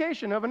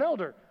qualification of an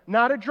elder: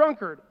 not a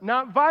drunkard,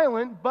 not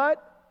violent,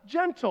 but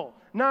gentle,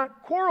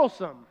 not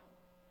quarrelsome.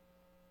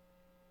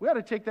 We ought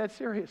to take that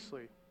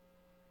seriously.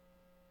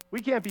 We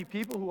can't be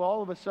people who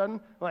all of a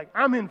sudden,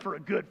 I'm in for a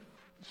good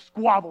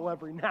squabble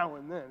every now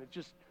and then. It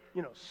just,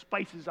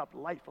 spices up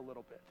life a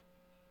little bit.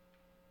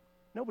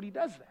 Nobody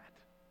does that.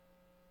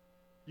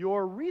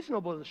 Your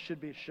reasonableness should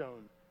be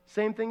shown.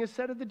 Same thing is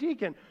said of the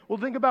deacon. Well,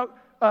 think about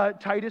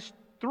Titus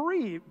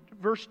 3,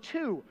 verse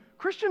 2.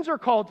 Christians are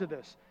called to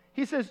this.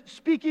 He says,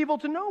 "Speak evil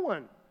to no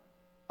one.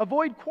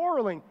 Avoid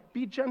quarreling.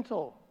 Be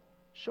gentle.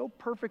 Show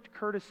perfect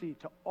courtesy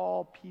to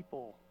all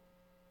people."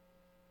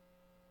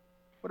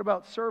 What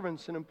about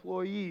servants and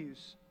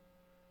employees?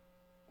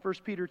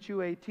 1 Peter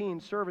 2:18,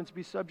 "Servants,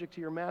 be subject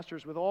to your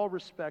masters with all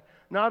respect,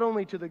 not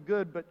only to the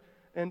good,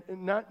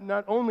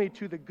 not only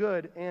to the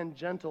good and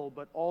gentle,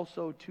 but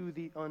also to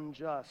the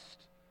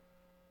unjust."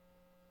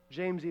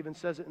 James even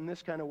says it in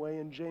this kind of way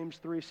in James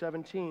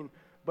 3:17,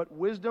 "But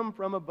wisdom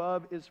from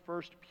above is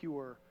first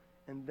pure,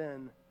 and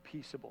then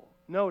peaceable."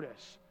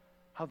 Notice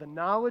how the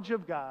knowledge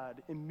of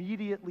God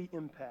immediately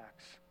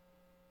impacts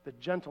the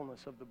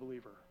gentleness of the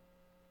believer.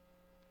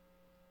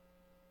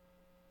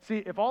 See,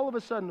 if all of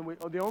a sudden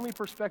the only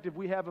perspective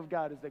we have of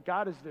God is that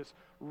God is this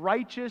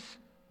righteous,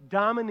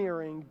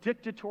 domineering,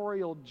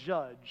 dictatorial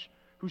judge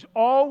who's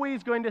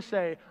always going to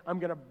say, "I'm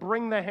going to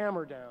bring the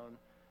hammer down,"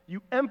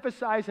 you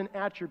emphasize an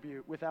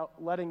attribute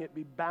without letting it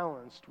be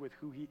balanced with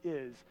who he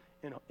is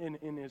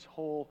in his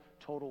whole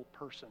total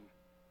person.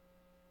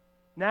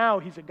 Now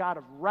he's a God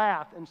of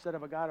wrath instead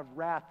of a God of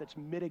wrath that's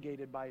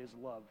mitigated by his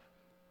love.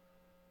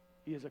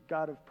 He is a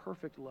God of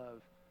perfect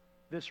love.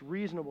 This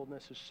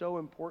reasonableness is so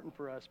important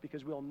for us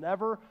because we'll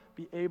never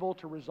be able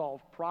to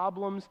resolve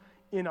problems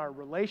in our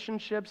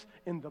relationships,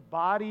 in the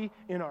body,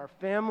 in our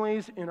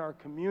families, in our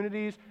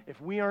communities,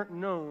 if we aren't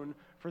known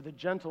for the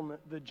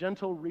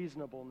gentle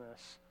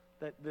reasonableness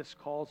that this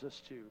calls us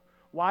to.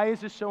 Why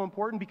is this so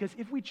important? Because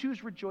if we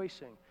choose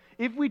rejoicing,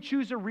 if we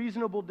choose a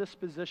reasonable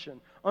disposition,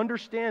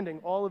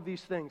 understanding all of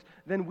these things,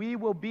 then we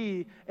will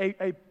be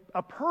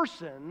a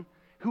person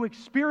who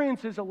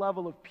experiences a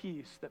level of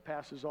peace that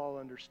passes all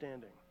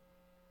understanding.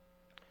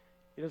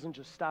 He doesn't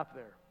just stop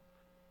there.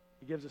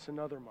 He gives us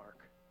another mark.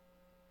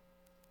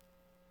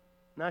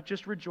 Not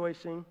just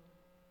rejoicing,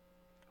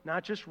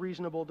 not just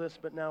reasonableness,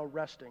 but now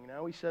resting.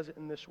 Now he says it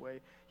in this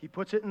way. He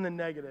puts it in the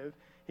negative,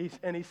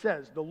 and he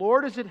says, "The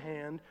Lord is at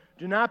hand.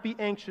 Do not be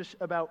anxious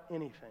about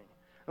anything."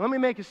 And let me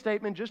make a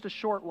statement, just a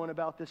short one,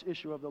 about this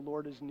issue of the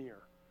Lord is near.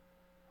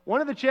 One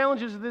of the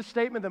challenges of this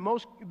statement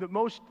that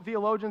most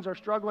theologians are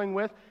struggling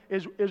with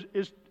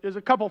is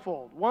a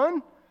couplefold.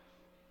 One,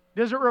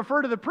 does it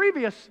refer to the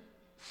previous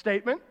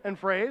statement and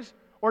phrase,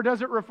 or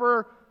does it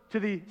refer to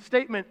the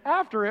statement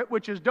after it,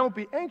 which is "don't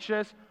be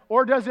anxious,"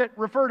 or does it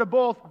refer to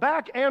both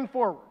back and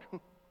forward?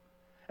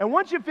 And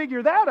once you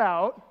figure that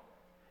out,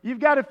 you've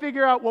got to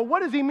figure out, well,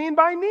 what does he mean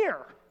by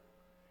near?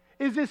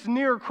 Is this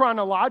near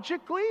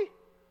chronologically?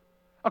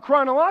 A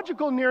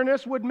chronological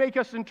nearness would make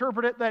us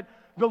interpret it that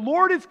the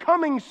Lord is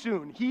coming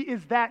soon. He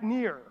is that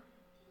near.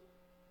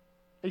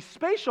 A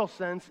spatial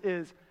sense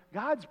is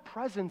God's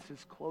presence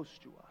is close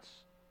to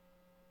us.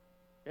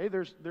 Okay,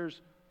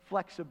 there's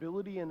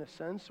flexibility in a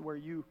sense where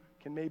you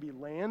can maybe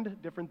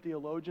land. Different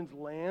theologians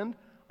land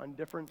on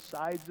different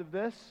sides of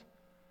this.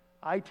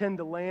 I tend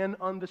to land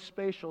on the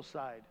spatial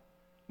side,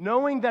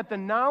 knowing that the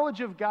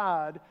knowledge of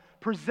God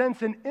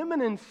presents an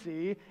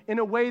imminency in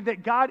a way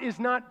that God is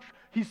not,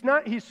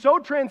 he's so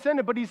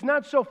transcendent, but he's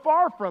not so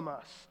far from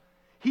us.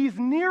 He's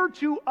near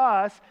to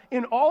us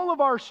in all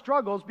of our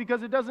struggles,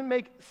 because it doesn't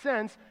make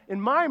sense in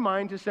my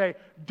mind to say,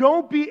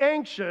 "Don't be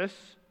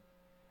anxious,"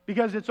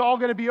 because it's all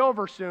going to be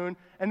over soon.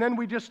 And then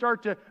we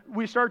start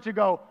to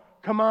go,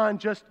 come on,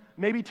 just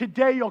maybe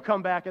today you'll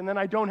come back and then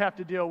I don't have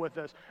to deal with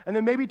this. And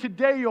then maybe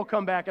today you'll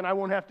come back and I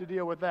won't have to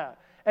deal with that.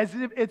 As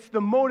if it's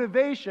the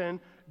motivation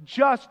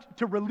just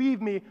to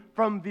relieve me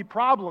from the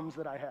problems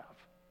that I have.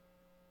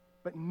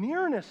 But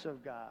nearness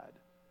of God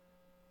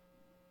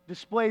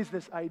displays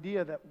this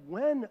idea that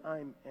when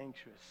I'm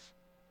anxious,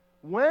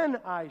 when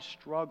I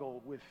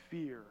struggle with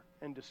fear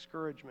and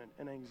discouragement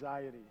and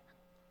anxiety,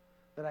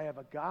 that I have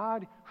a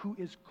God who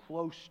is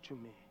close to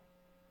me.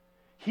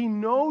 He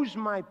knows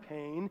my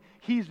pain.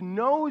 He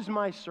knows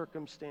my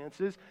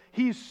circumstances.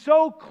 He's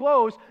so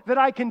close that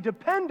I can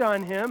depend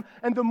on Him.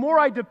 And the more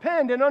I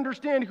depend and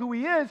understand who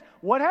He is,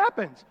 what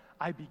happens?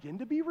 I begin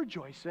to be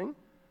rejoicing.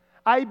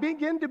 I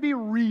begin to be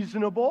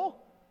reasonable.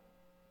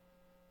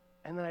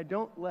 And then I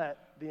don't let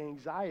the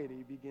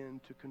anxiety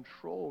begin to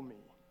control me.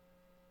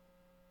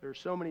 There are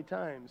so many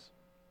times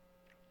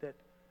that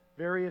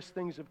various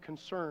things of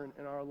concern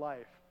in our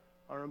life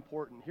are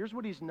important. Here's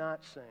what He's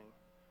not saying.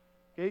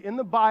 Okay, in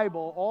the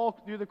Bible, all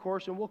through the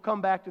course, and we'll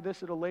come back to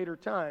this at a later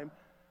time,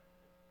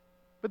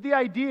 but the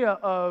idea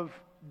of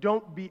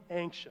don't be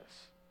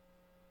anxious.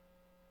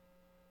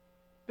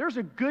 There's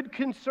a good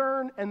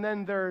concern, and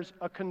then there's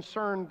a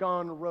concern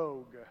gone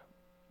rogue.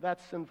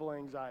 That's sinful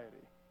anxiety.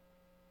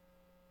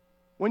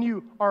 When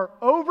you are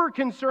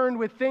over-concerned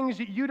with things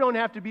that you don't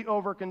have to be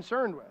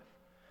over-concerned with.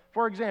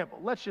 For example,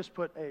 let's just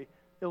put an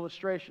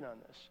illustration on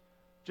this,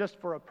 just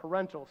for a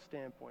parental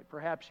standpoint.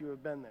 Perhaps you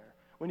have been there.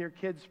 When your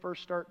kids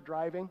first start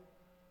driving,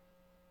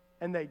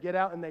 and they get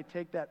out and they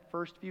take that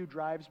first few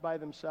drives by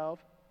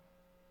themselves.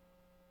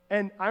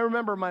 And I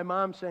remember my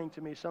mom saying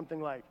to me something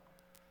like,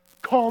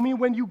 call me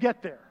when you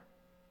get there.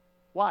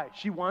 Why?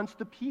 She wants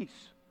the peace.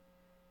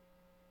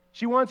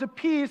 She wants a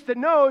peace that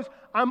knows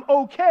I'm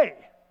okay.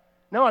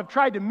 Now, I've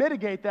tried to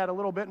mitigate that a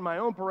little bit in my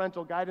own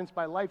parental guidance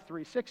by Life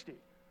 360.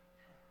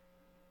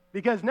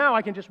 Because now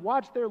I can just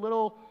watch their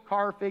little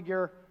car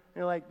figure,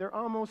 and like, they're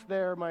almost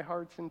there, my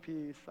heart's in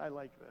peace, I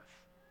like this.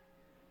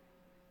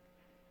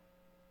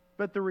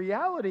 But the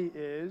reality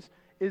is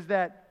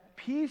that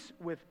peace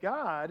with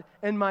God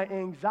and my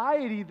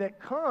anxiety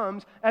that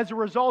comes as a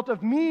result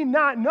of me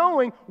not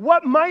knowing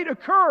what might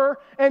occur,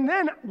 and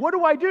then what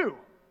do?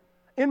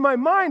 In my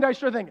mind, I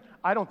start thinking,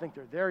 I don't think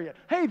they're there yet.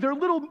 Hey, their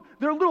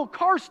little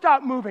car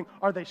stopped moving.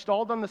 Are they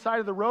stalled on the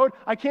side of the road?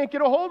 I can't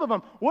get a hold of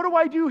them. What do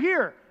I do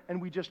here?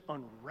 And we just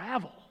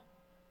unravel.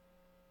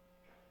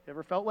 You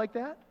ever felt like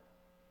that?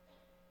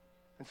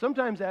 And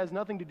sometimes it has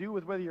nothing to do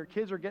with whether your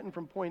kids are getting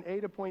from point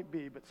A to point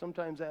B, but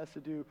sometimes it has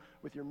to do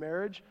with your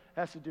marriage,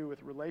 has to do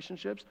with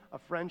relationships, a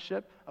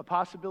friendship, a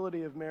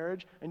possibility of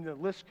marriage, and the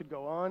list could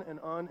go on and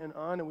on and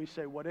on, and we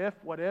say, what if?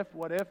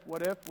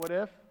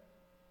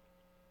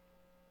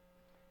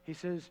 He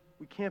says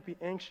we can't be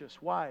anxious.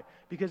 Why?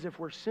 Because if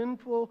we're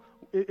sinful,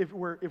 if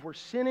we're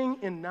sinning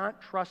in not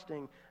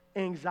trusting,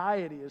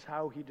 anxiety is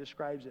how he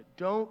describes it.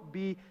 Don't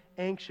be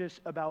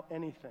anxious about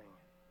anything.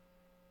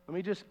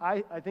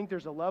 I think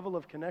there's a level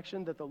of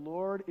connection that the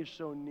Lord is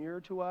so near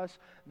to us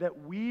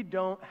that we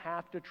don't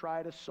have to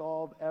try to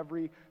solve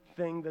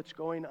everything that's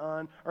going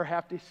on or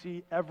have to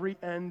see every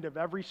end of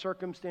every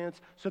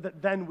circumstance so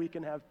that then we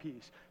can have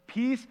peace.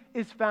 Peace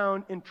is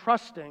found in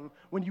trusting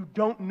when you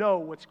don't know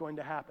what's going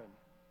to happen.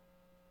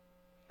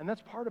 And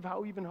that's part of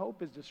how even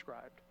hope is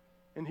described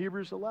in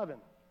Hebrews 11.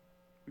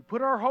 We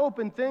put our hope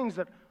in things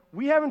that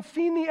we haven't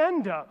seen the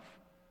end of.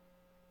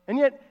 And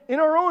yet, in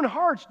our own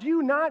hearts, do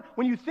you not,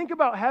 when you think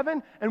about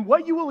heaven and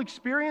what you will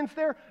experience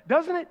there,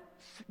 doesn't it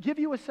give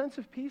you a sense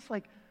of peace?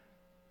 Like,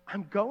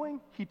 I'm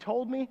going, He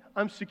told me,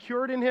 I'm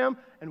secured in Him,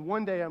 and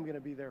one day I'm going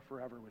to be there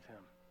forever with Him.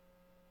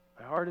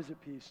 My heart is at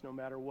peace no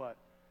matter what.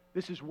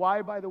 This is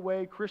why, by the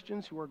way,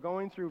 Christians who are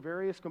going through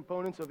various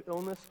components of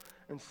illness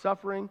and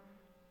suffering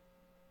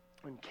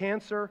and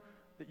cancer,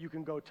 that you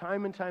can go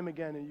time and time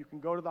again, and you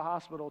can go to the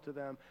hospital to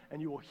them,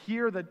 and you will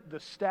hear the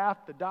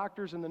staff, the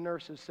doctors, and the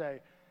nurses say,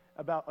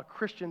 about a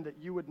Christian that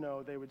you would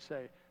know, they would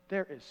say,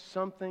 there is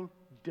something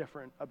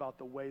different about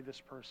the way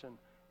this person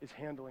is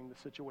handling the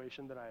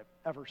situation that I have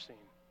ever seen.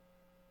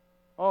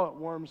 Oh, it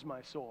warms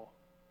my soul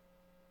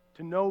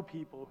to know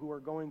people who are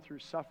going through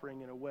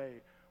suffering in a way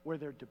where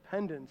their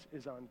dependence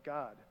is on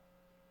God.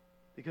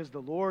 Because the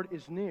Lord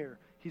is near.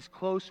 He's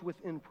close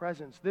within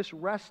presence. This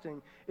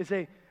resting is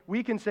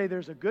we can say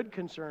there's a good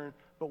concern,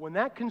 but when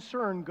that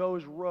concern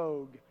goes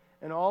rogue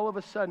and all of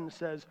a sudden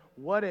says,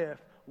 what if,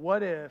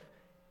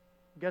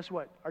 guess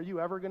what? Are you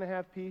ever going to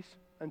have peace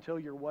until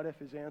your what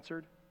if is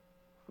answered?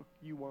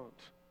 You won't.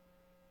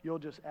 You'll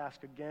just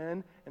ask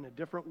again in a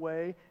different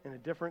way, in a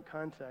different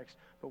context.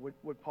 But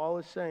what Paul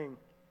is saying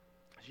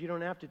is you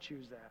don't have to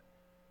choose that.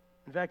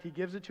 In fact, he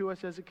gives it to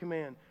us as a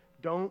command.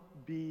 Don't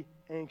be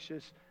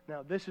anxious.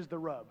 Now, this is the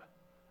rub.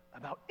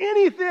 About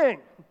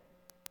anything.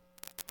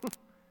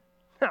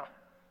 Now,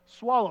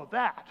 swallow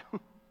that.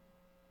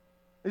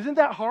 Isn't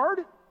that hard?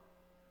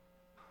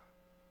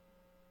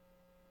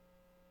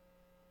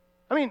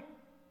 I mean,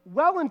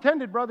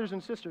 well-intended brothers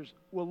and sisters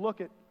will look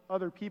at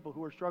other people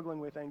who are struggling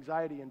with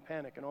anxiety and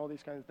panic and all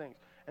these kinds of things,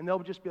 and they'll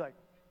just be like,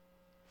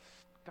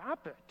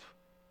 stop it.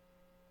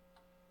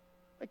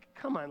 Like,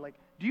 come on, like,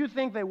 do you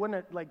think they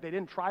wouldn't have, like, they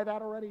didn't try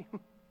that already?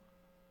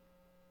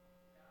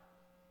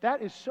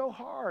 That is so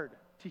hard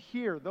to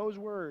hear those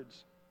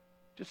words.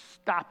 Just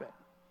stop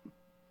it.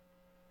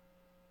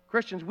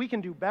 Christians, we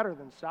can do better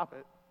than stop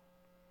it.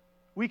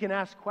 We can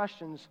ask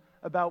questions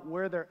about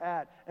where they're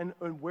at and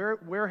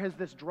where has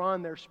this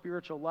drawn their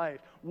spiritual life.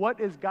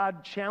 What is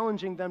God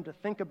challenging them to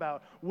think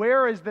about?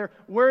 Where is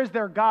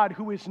their God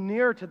who is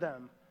near to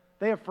them?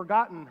 They have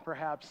forgotten,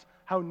 perhaps,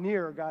 how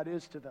near God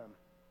is to them.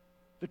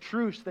 The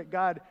truths that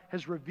God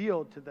has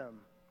revealed to them.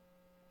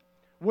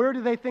 Where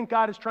do they think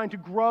God is trying to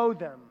grow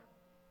them?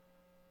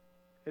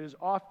 It is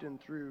often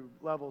through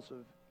levels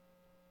of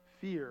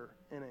fear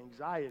and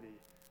anxiety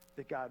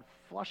that God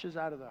flushes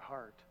out of the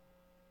heart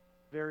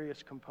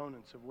various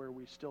components of where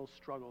we still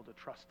struggle to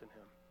trust in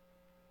Him.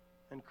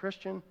 And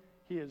Christian,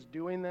 He is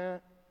doing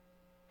that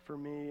for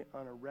me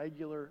on a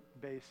regular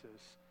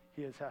basis.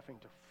 He is having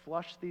to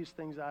flush these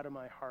things out of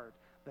my heart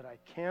that I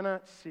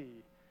cannot see,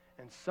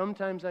 and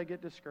sometimes I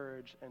get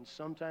discouraged, and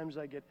sometimes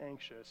I get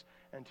anxious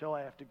until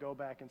I have to go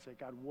back and say,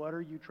 God, what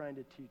are you trying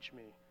to teach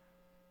me?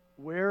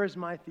 Where is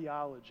my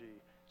theology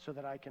so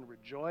that I can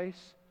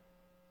rejoice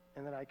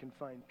and that I can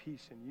find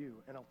peace in you?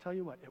 And I'll tell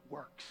you what, it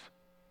works.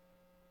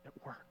 It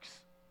works.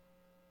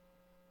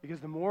 Because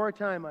the more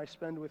time I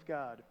spend with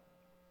God,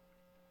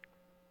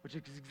 which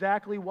is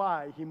exactly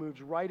why He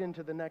moves right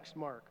into the next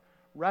mark,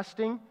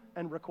 resting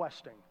and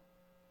requesting.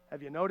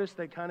 Have you noticed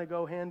they kind of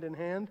go hand in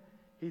hand?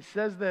 He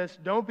says this,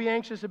 don't be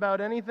anxious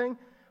about anything,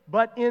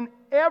 but in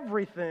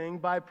everything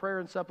by prayer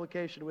and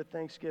supplication with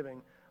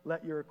thanksgiving,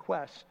 let your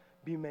requests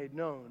be made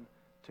known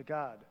to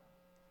God.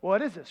 Well,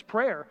 what is this?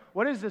 Prayer.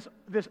 What is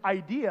this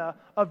idea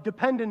of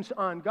dependence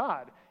on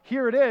God?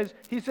 Here it is.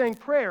 He's saying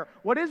prayer.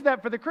 What is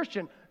that for the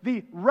Christian?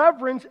 The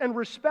reverence and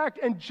respect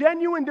and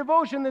genuine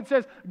devotion that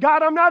says,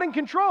 God, I'm not in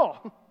control.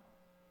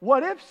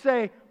 What if,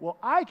 say, well,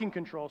 I can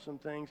control some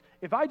things.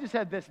 If I just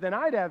had this, then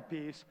I'd have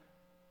peace.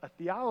 A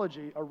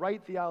theology, a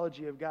right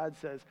theology of God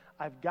says,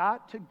 I've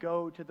got to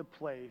go to the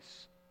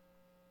place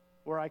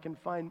where I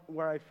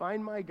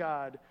find my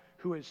God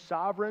who is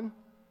sovereign,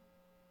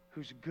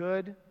 who's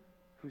good,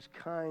 who's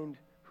kind,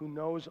 who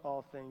knows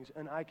all things,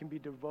 and I can be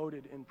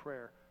devoted in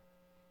prayer.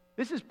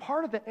 This is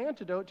part of the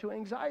antidote to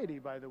anxiety,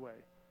 by the way.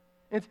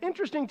 And it's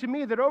interesting to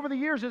me that over the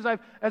years, as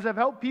I've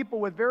helped people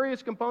with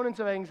various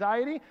components of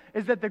anxiety,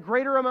 is that the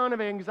greater amount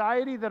of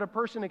anxiety that a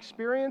person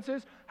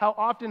experiences, how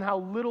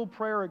little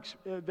prayer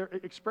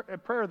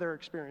they're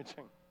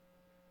experiencing.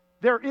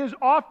 There is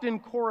often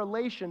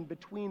correlation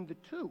between the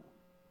two.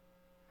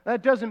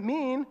 That doesn't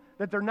mean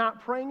that they're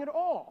not praying at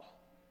all.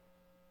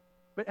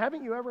 But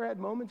haven't you ever had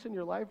moments in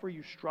your life where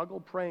you struggle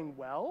praying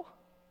well?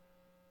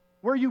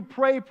 Where you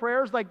pray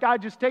prayers like,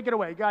 God, just take it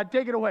away. God,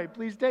 take it away.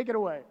 Please take it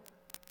away.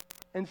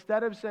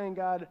 Instead of saying,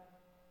 God,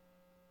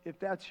 if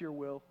that's your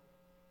will,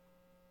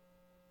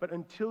 but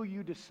until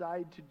you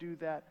decide to do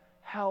that,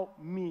 help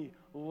me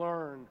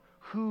learn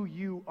who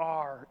you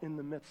are in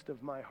the midst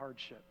of my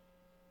hardship.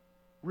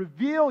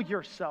 Reveal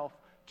yourself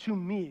to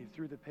me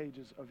through the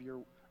pages of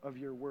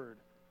your word.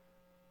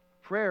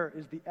 Prayer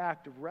is the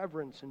act of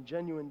reverence and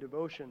genuine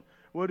devotion.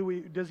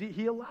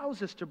 He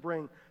allows us to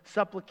bring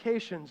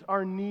supplications,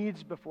 our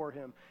needs before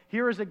Him.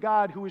 Here is a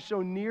God who is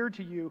so near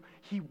to you,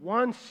 He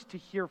wants to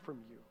hear from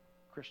you,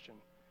 Christian.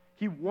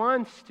 He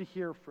wants to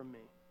hear from me.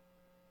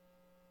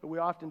 But we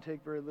often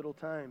take very little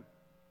time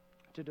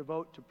to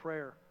devote to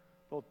prayer,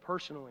 both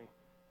personally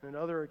and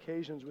on other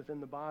occasions within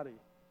the body,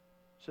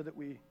 so that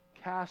we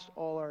cast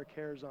all our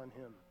cares on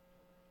Him.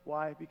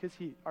 Why? Because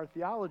our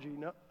theology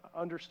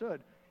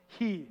understood,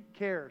 He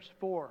cares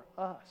for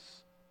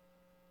us.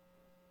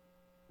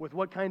 With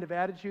what kind of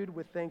attitude?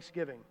 With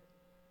thanksgiving.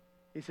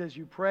 He says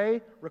you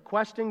pray,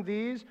 requesting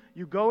these,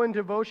 you go in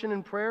devotion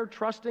and prayer,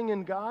 trusting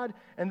in God,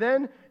 and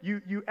then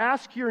you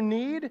ask your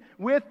need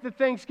with the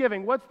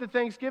thanksgiving. What's the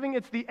thanksgiving?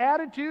 It's the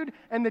attitude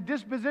and the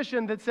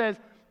disposition that says,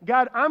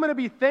 God, I'm going to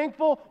be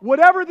thankful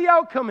whatever the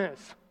outcome is.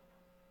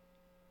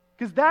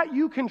 Because that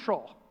you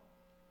control.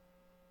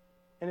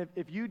 And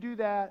if you do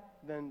that,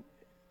 then,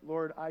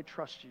 Lord, I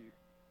trust you.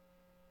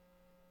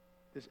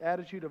 This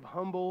attitude of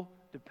humble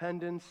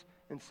dependence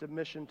and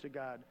submission to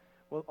God.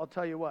 Well, I'll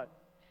tell you what,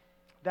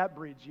 that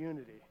breeds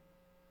unity.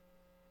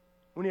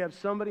 When you have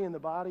somebody in the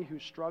body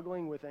who's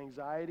struggling with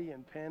anxiety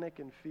and panic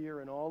and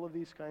fear and all of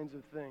these kinds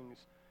of things,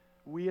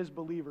 we as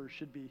believers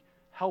should be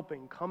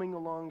helping, coming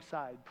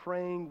alongside,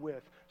 praying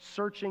with,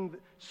 searching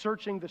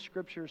the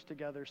scriptures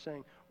together,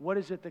 saying, what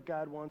is it that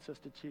God wants us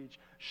to teach?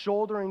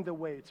 Shouldering the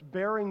weights,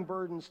 bearing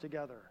burdens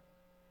together.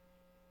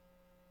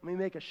 Let me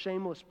make a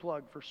shameless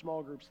plug for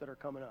small groups that are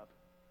coming up.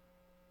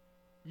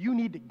 You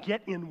need to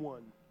get in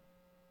one.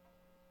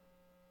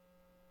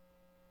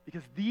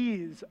 Because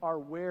these are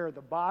where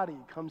the body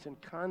comes in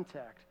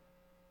contact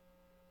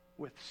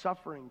with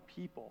suffering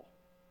people.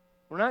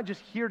 We're not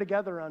just here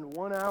together on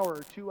 1 hour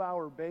or 2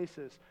 hour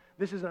basis.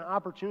 This is an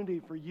opportunity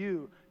for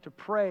you to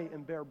pray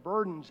and bear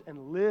burdens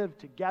and live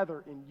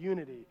together in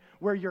unity,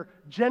 where your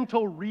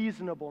gentle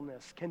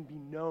reasonableness can be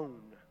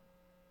known.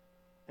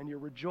 and your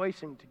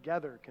rejoicing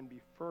together can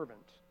be fervent,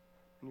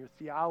 and your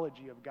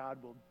theology of God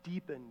will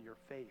deepen your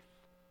faith.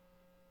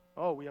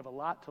 Oh, we have a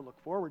lot to look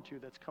forward to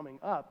that's coming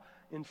up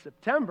in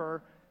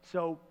September,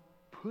 so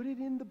put it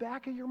in the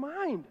back of your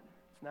mind.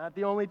 It's not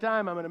the only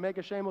time I'm going to make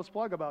a shameless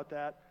plug about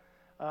that.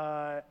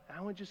 I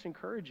would just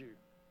encourage you.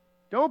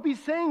 Don't be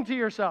saying to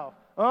yourself,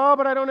 oh,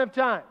 but I don't have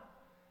time.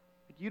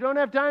 You don't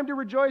have time to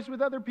rejoice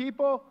with other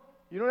people.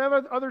 You don't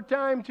have other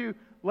time to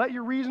let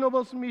your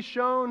reasonableness be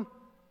shown.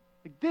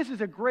 This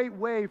is a great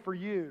way for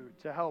you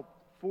to help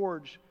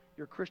forge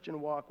your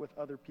Christian walk with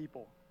other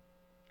people.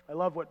 I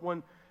love what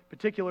one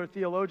particular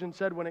theologian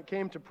said when it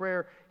came to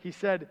prayer. He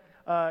said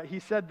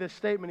this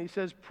statement. He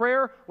says,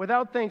 prayer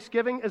without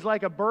thanksgiving is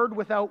like a bird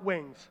without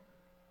wings.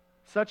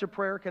 Such a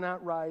prayer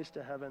cannot rise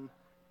to heaven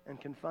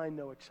and can find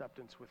no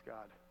acceptance with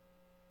God.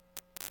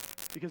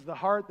 Because the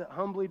heart that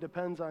humbly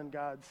depends on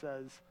God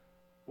says,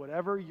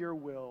 whatever your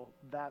will,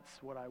 that's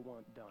what I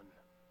want done.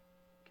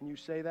 Can you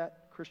say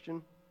that,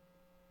 Christian?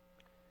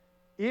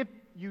 If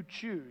you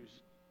choose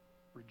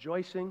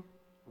rejoicing,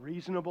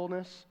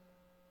 reasonableness,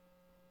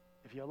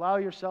 if you allow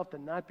yourself to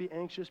not be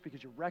anxious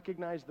because you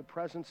recognize the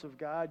presence of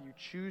God, you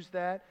choose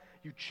that.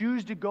 You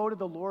choose to go to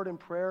the Lord in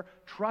prayer,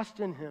 trust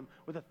in Him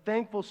with a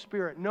thankful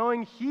spirit,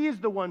 knowing He's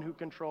the one who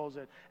controls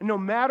it. And no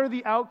matter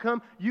the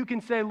outcome, you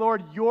can say,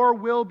 Lord, your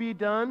will be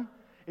done.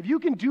 If you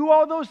can do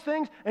all those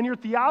things and your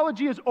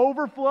theology is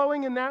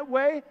overflowing in that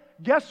way,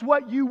 guess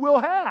what you will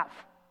have?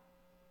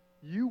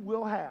 You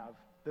will have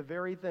the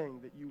very thing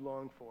that you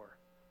long for.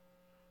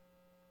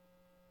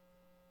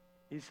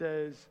 He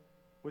says,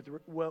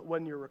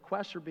 when your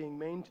requests are being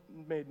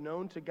made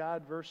known to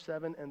God, verse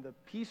 7, and the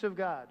peace of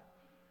God,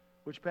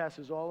 which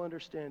passes all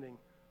understanding,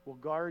 will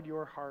guard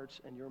your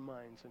hearts and your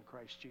minds in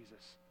Christ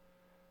Jesus.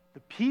 The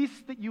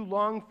peace that you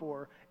long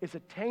for is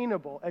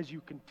attainable as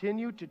you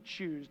continue to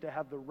choose to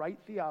have the right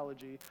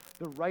theology,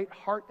 the right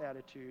heart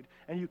attitude,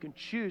 and you can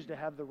choose to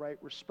have the right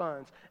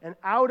response. And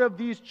out of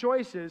these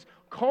choices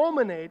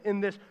culminate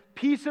in this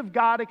peace of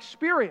God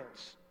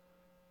experience.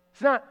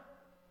 It's not,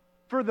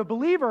 for the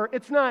believer,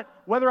 it's not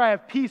whether I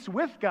have peace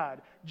with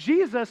God.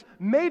 Jesus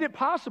made it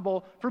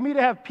possible for me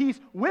to have peace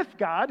with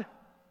God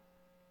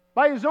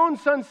by His own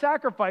Son's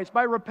sacrifice,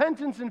 by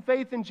repentance and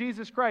faith in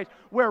Jesus Christ,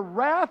 where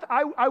wrath,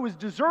 I was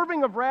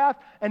deserving of wrath,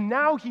 and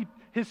now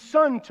His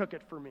Son took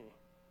it for me.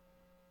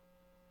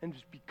 And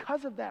it's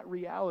because of that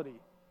reality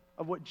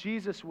of what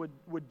Jesus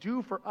would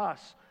do for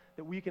us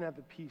that we can have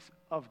the peace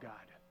of God.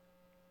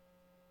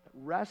 That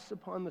rests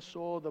upon the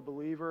soul of the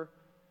believer,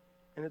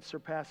 and it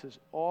surpasses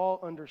all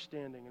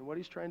understanding. And what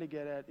he's trying to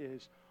get at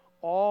is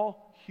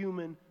all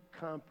human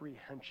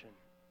comprehension.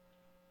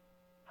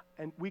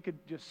 And we could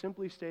just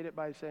simply state it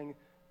by saying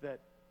that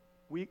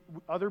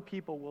other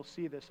people will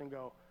see this and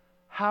go,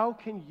 how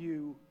can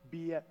you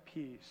be at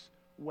peace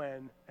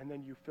when, and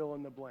then you fill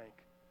in the blank,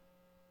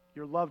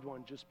 your loved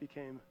one just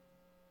became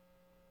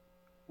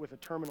with a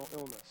terminal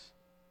illness,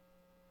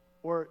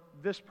 or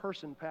this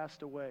person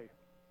passed away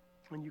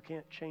and you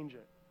can't change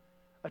it.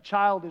 A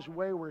child is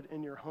wayward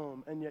in your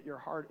home and yet your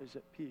heart is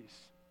at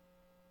peace.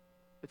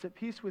 It's at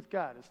peace with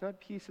God. It's not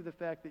peace of the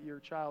fact that your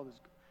child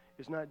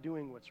is not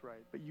doing what's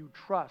right, but you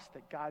trust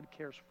that God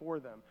cares for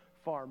them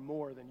far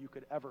more than you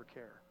could ever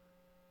care.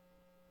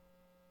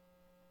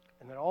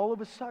 And then all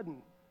of a sudden,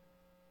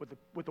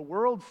 what the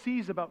world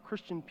sees about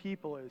Christian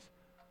people is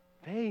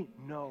they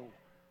know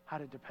how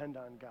to depend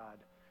on God,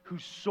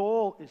 whose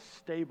soul is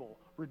stable,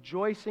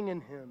 rejoicing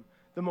in Him,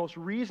 the most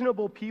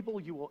reasonable people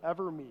you will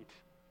ever meet,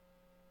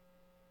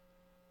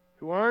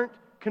 who aren't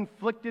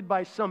conflicted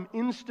by some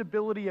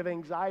instability of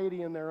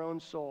anxiety in their own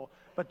soul,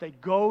 but they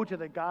go to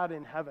the God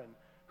in heaven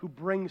who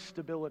brings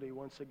stability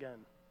once again.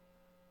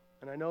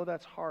 And I know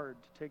that's hard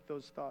to take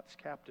those thoughts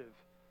captive,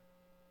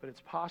 but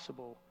it's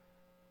possible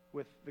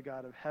with the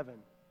God of heaven.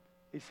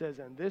 He says,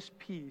 and this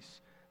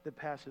peace that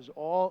passes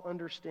all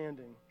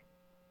understanding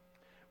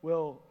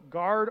will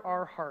guard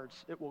our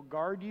hearts. It will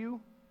guard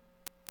you.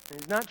 And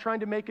he's not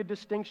trying to make a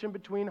distinction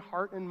between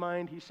heart and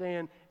mind. He's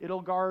saying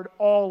it'll guard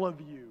all of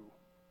you.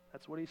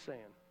 That's what he's saying.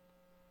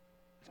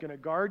 It's going to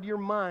guard your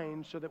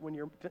mind so that when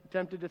you're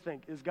tempted to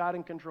think, is God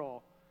in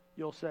control?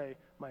 You'll say,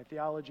 my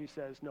theology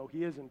says, no,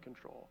 He is in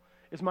control.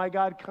 Is my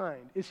God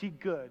kind? Is He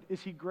good?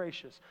 Is He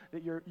gracious?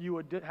 That you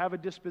would have a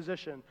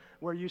disposition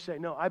where you say,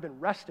 no, I've been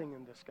resting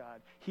in this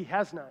God. He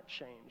has not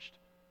changed.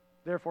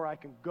 Therefore, I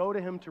can go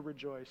to Him to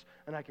rejoice,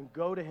 and I can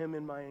go to Him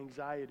in my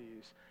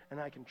anxieties, and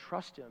I can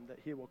trust Him that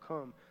He will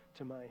come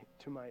to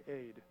my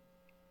aid.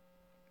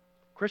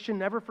 Christian,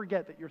 never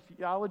forget that your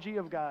theology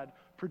of God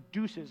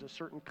produces a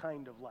certain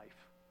kind of life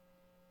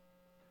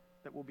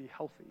that will be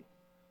healthy.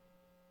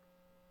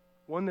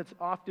 One that's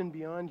often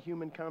beyond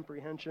human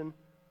comprehension.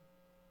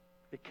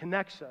 It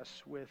connects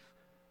us with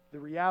the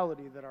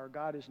reality that our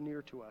God is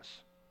near to us.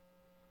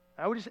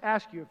 I would just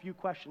ask you a few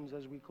questions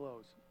as we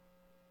close.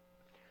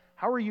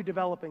 How are you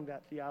developing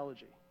that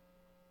theology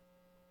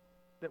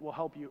that will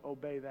help you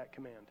obey that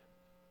command?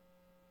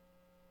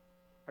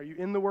 Are you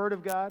in the Word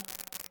of God?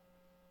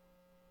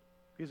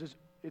 Because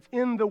it's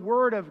in the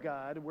Word of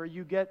God where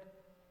you get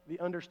the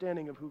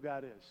understanding of who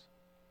God is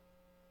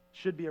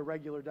should be a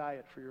regular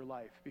diet for your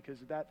life, because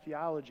that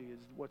theology is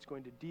what's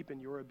going to deepen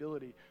your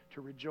ability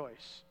to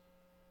rejoice.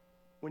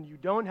 When you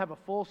don't have a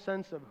full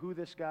sense of who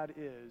this God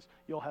is,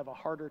 you'll have a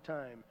harder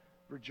time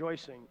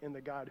rejoicing in the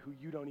God who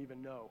you don't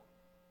even know.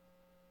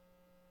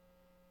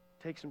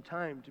 Take some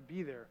time to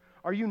be there.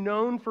 Are you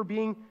known for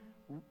being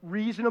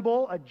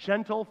reasonable, a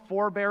gentle,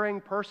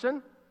 forbearing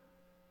person?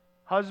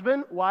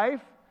 Husband,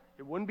 wife,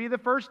 it wouldn't be the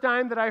first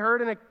time that I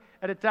heard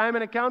at a time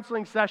in a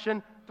counseling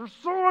session, they're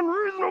so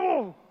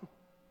unreasonable.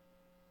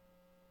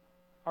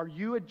 Are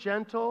you a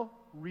gentle,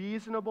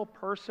 reasonable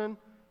person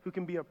who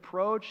can be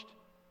approached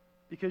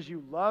because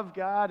you love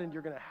God and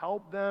you're going to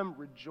help them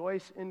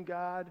rejoice in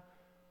God?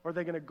 Or are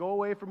they going to go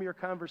away from your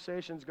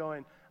conversations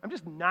going, I'm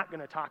just not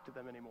going to talk to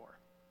them anymore?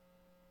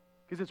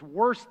 Because it's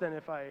worse than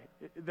if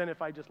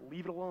I just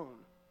leave it alone.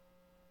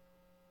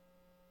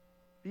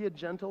 Be a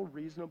gentle,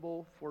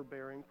 reasonable,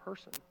 forbearing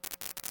person.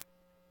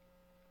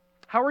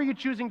 How are you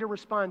choosing to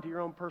respond to your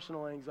own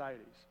personal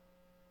anxieties?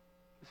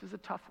 This is a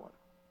tough one.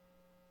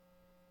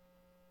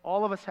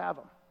 All of us have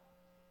them.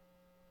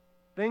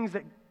 Things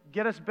that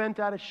get us bent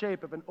out of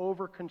shape of an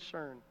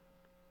over-concern.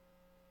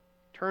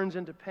 Turns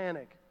into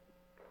panic,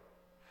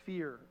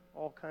 fear,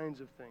 all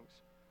kinds of things.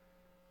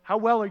 How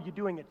well are you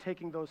doing at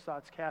taking those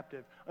thoughts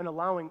captive and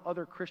allowing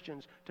other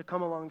Christians to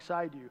come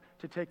alongside you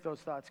to take those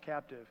thoughts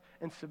captive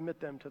and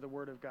submit them to the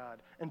Word of God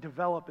and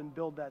develop and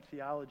build that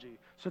theology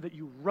so that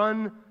you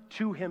run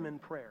to Him in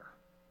prayer,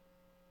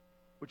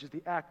 which is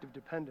the act of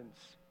dependence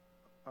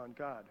on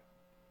God?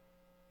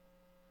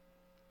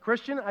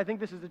 Christian, I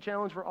think this is the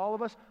challenge for all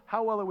of us.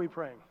 How well are we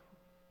praying?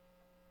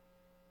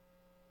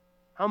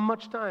 How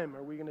much time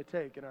are we going to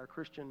take in our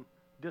Christian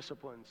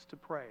disciplines to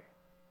pray?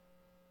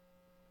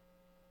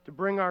 To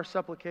bring our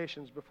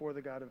supplications before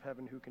the God of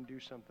heaven who can do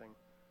something.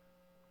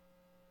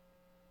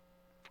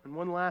 And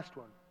one last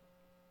one.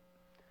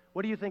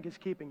 What do you think is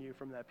keeping you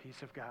from that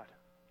peace of God?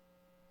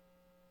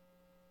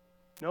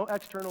 No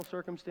external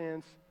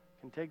circumstance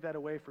can take that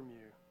away from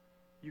you.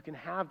 You can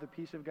have the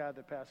peace of God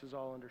that passes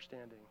all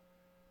understanding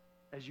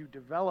as you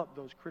develop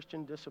those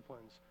Christian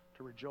disciplines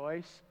to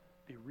rejoice,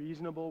 be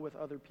reasonable with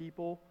other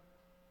people,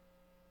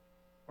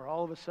 or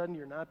all of a sudden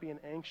you're not being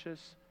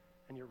anxious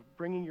and you're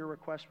bringing your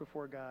request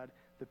before God.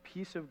 The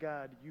peace of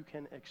God you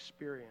can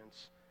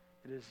experience.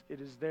 It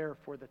is there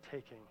for the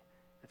taking.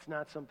 It's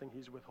not something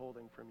He's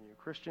withholding from you.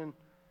 Christian,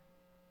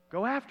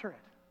 go after it.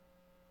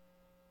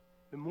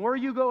 The more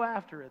you go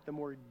after it, the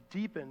more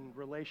deepened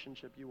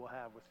relationship you will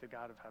have with the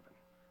God of heaven.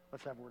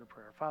 Let's have a word of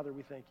prayer. Father,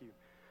 we thank you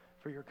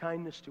for your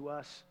kindness to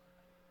us.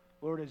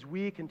 Lord, as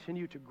we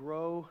continue to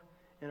grow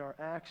in our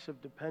acts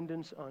of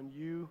dependence on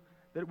you,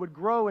 that it would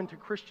grow into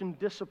Christian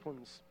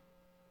disciplines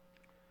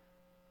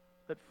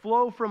that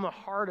flow from a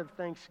heart of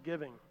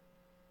thanksgiving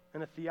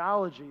and a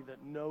theology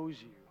that knows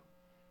you,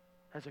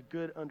 has a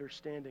good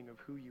understanding of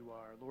who you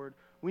are. Lord,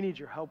 we need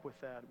your help with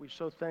that. We're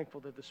so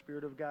thankful that the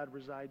Spirit of God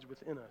resides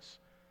within us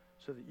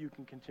so that you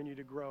can continue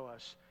to grow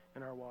us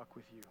in our walk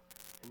with you.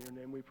 In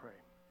your name we pray.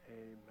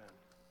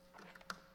 Amen.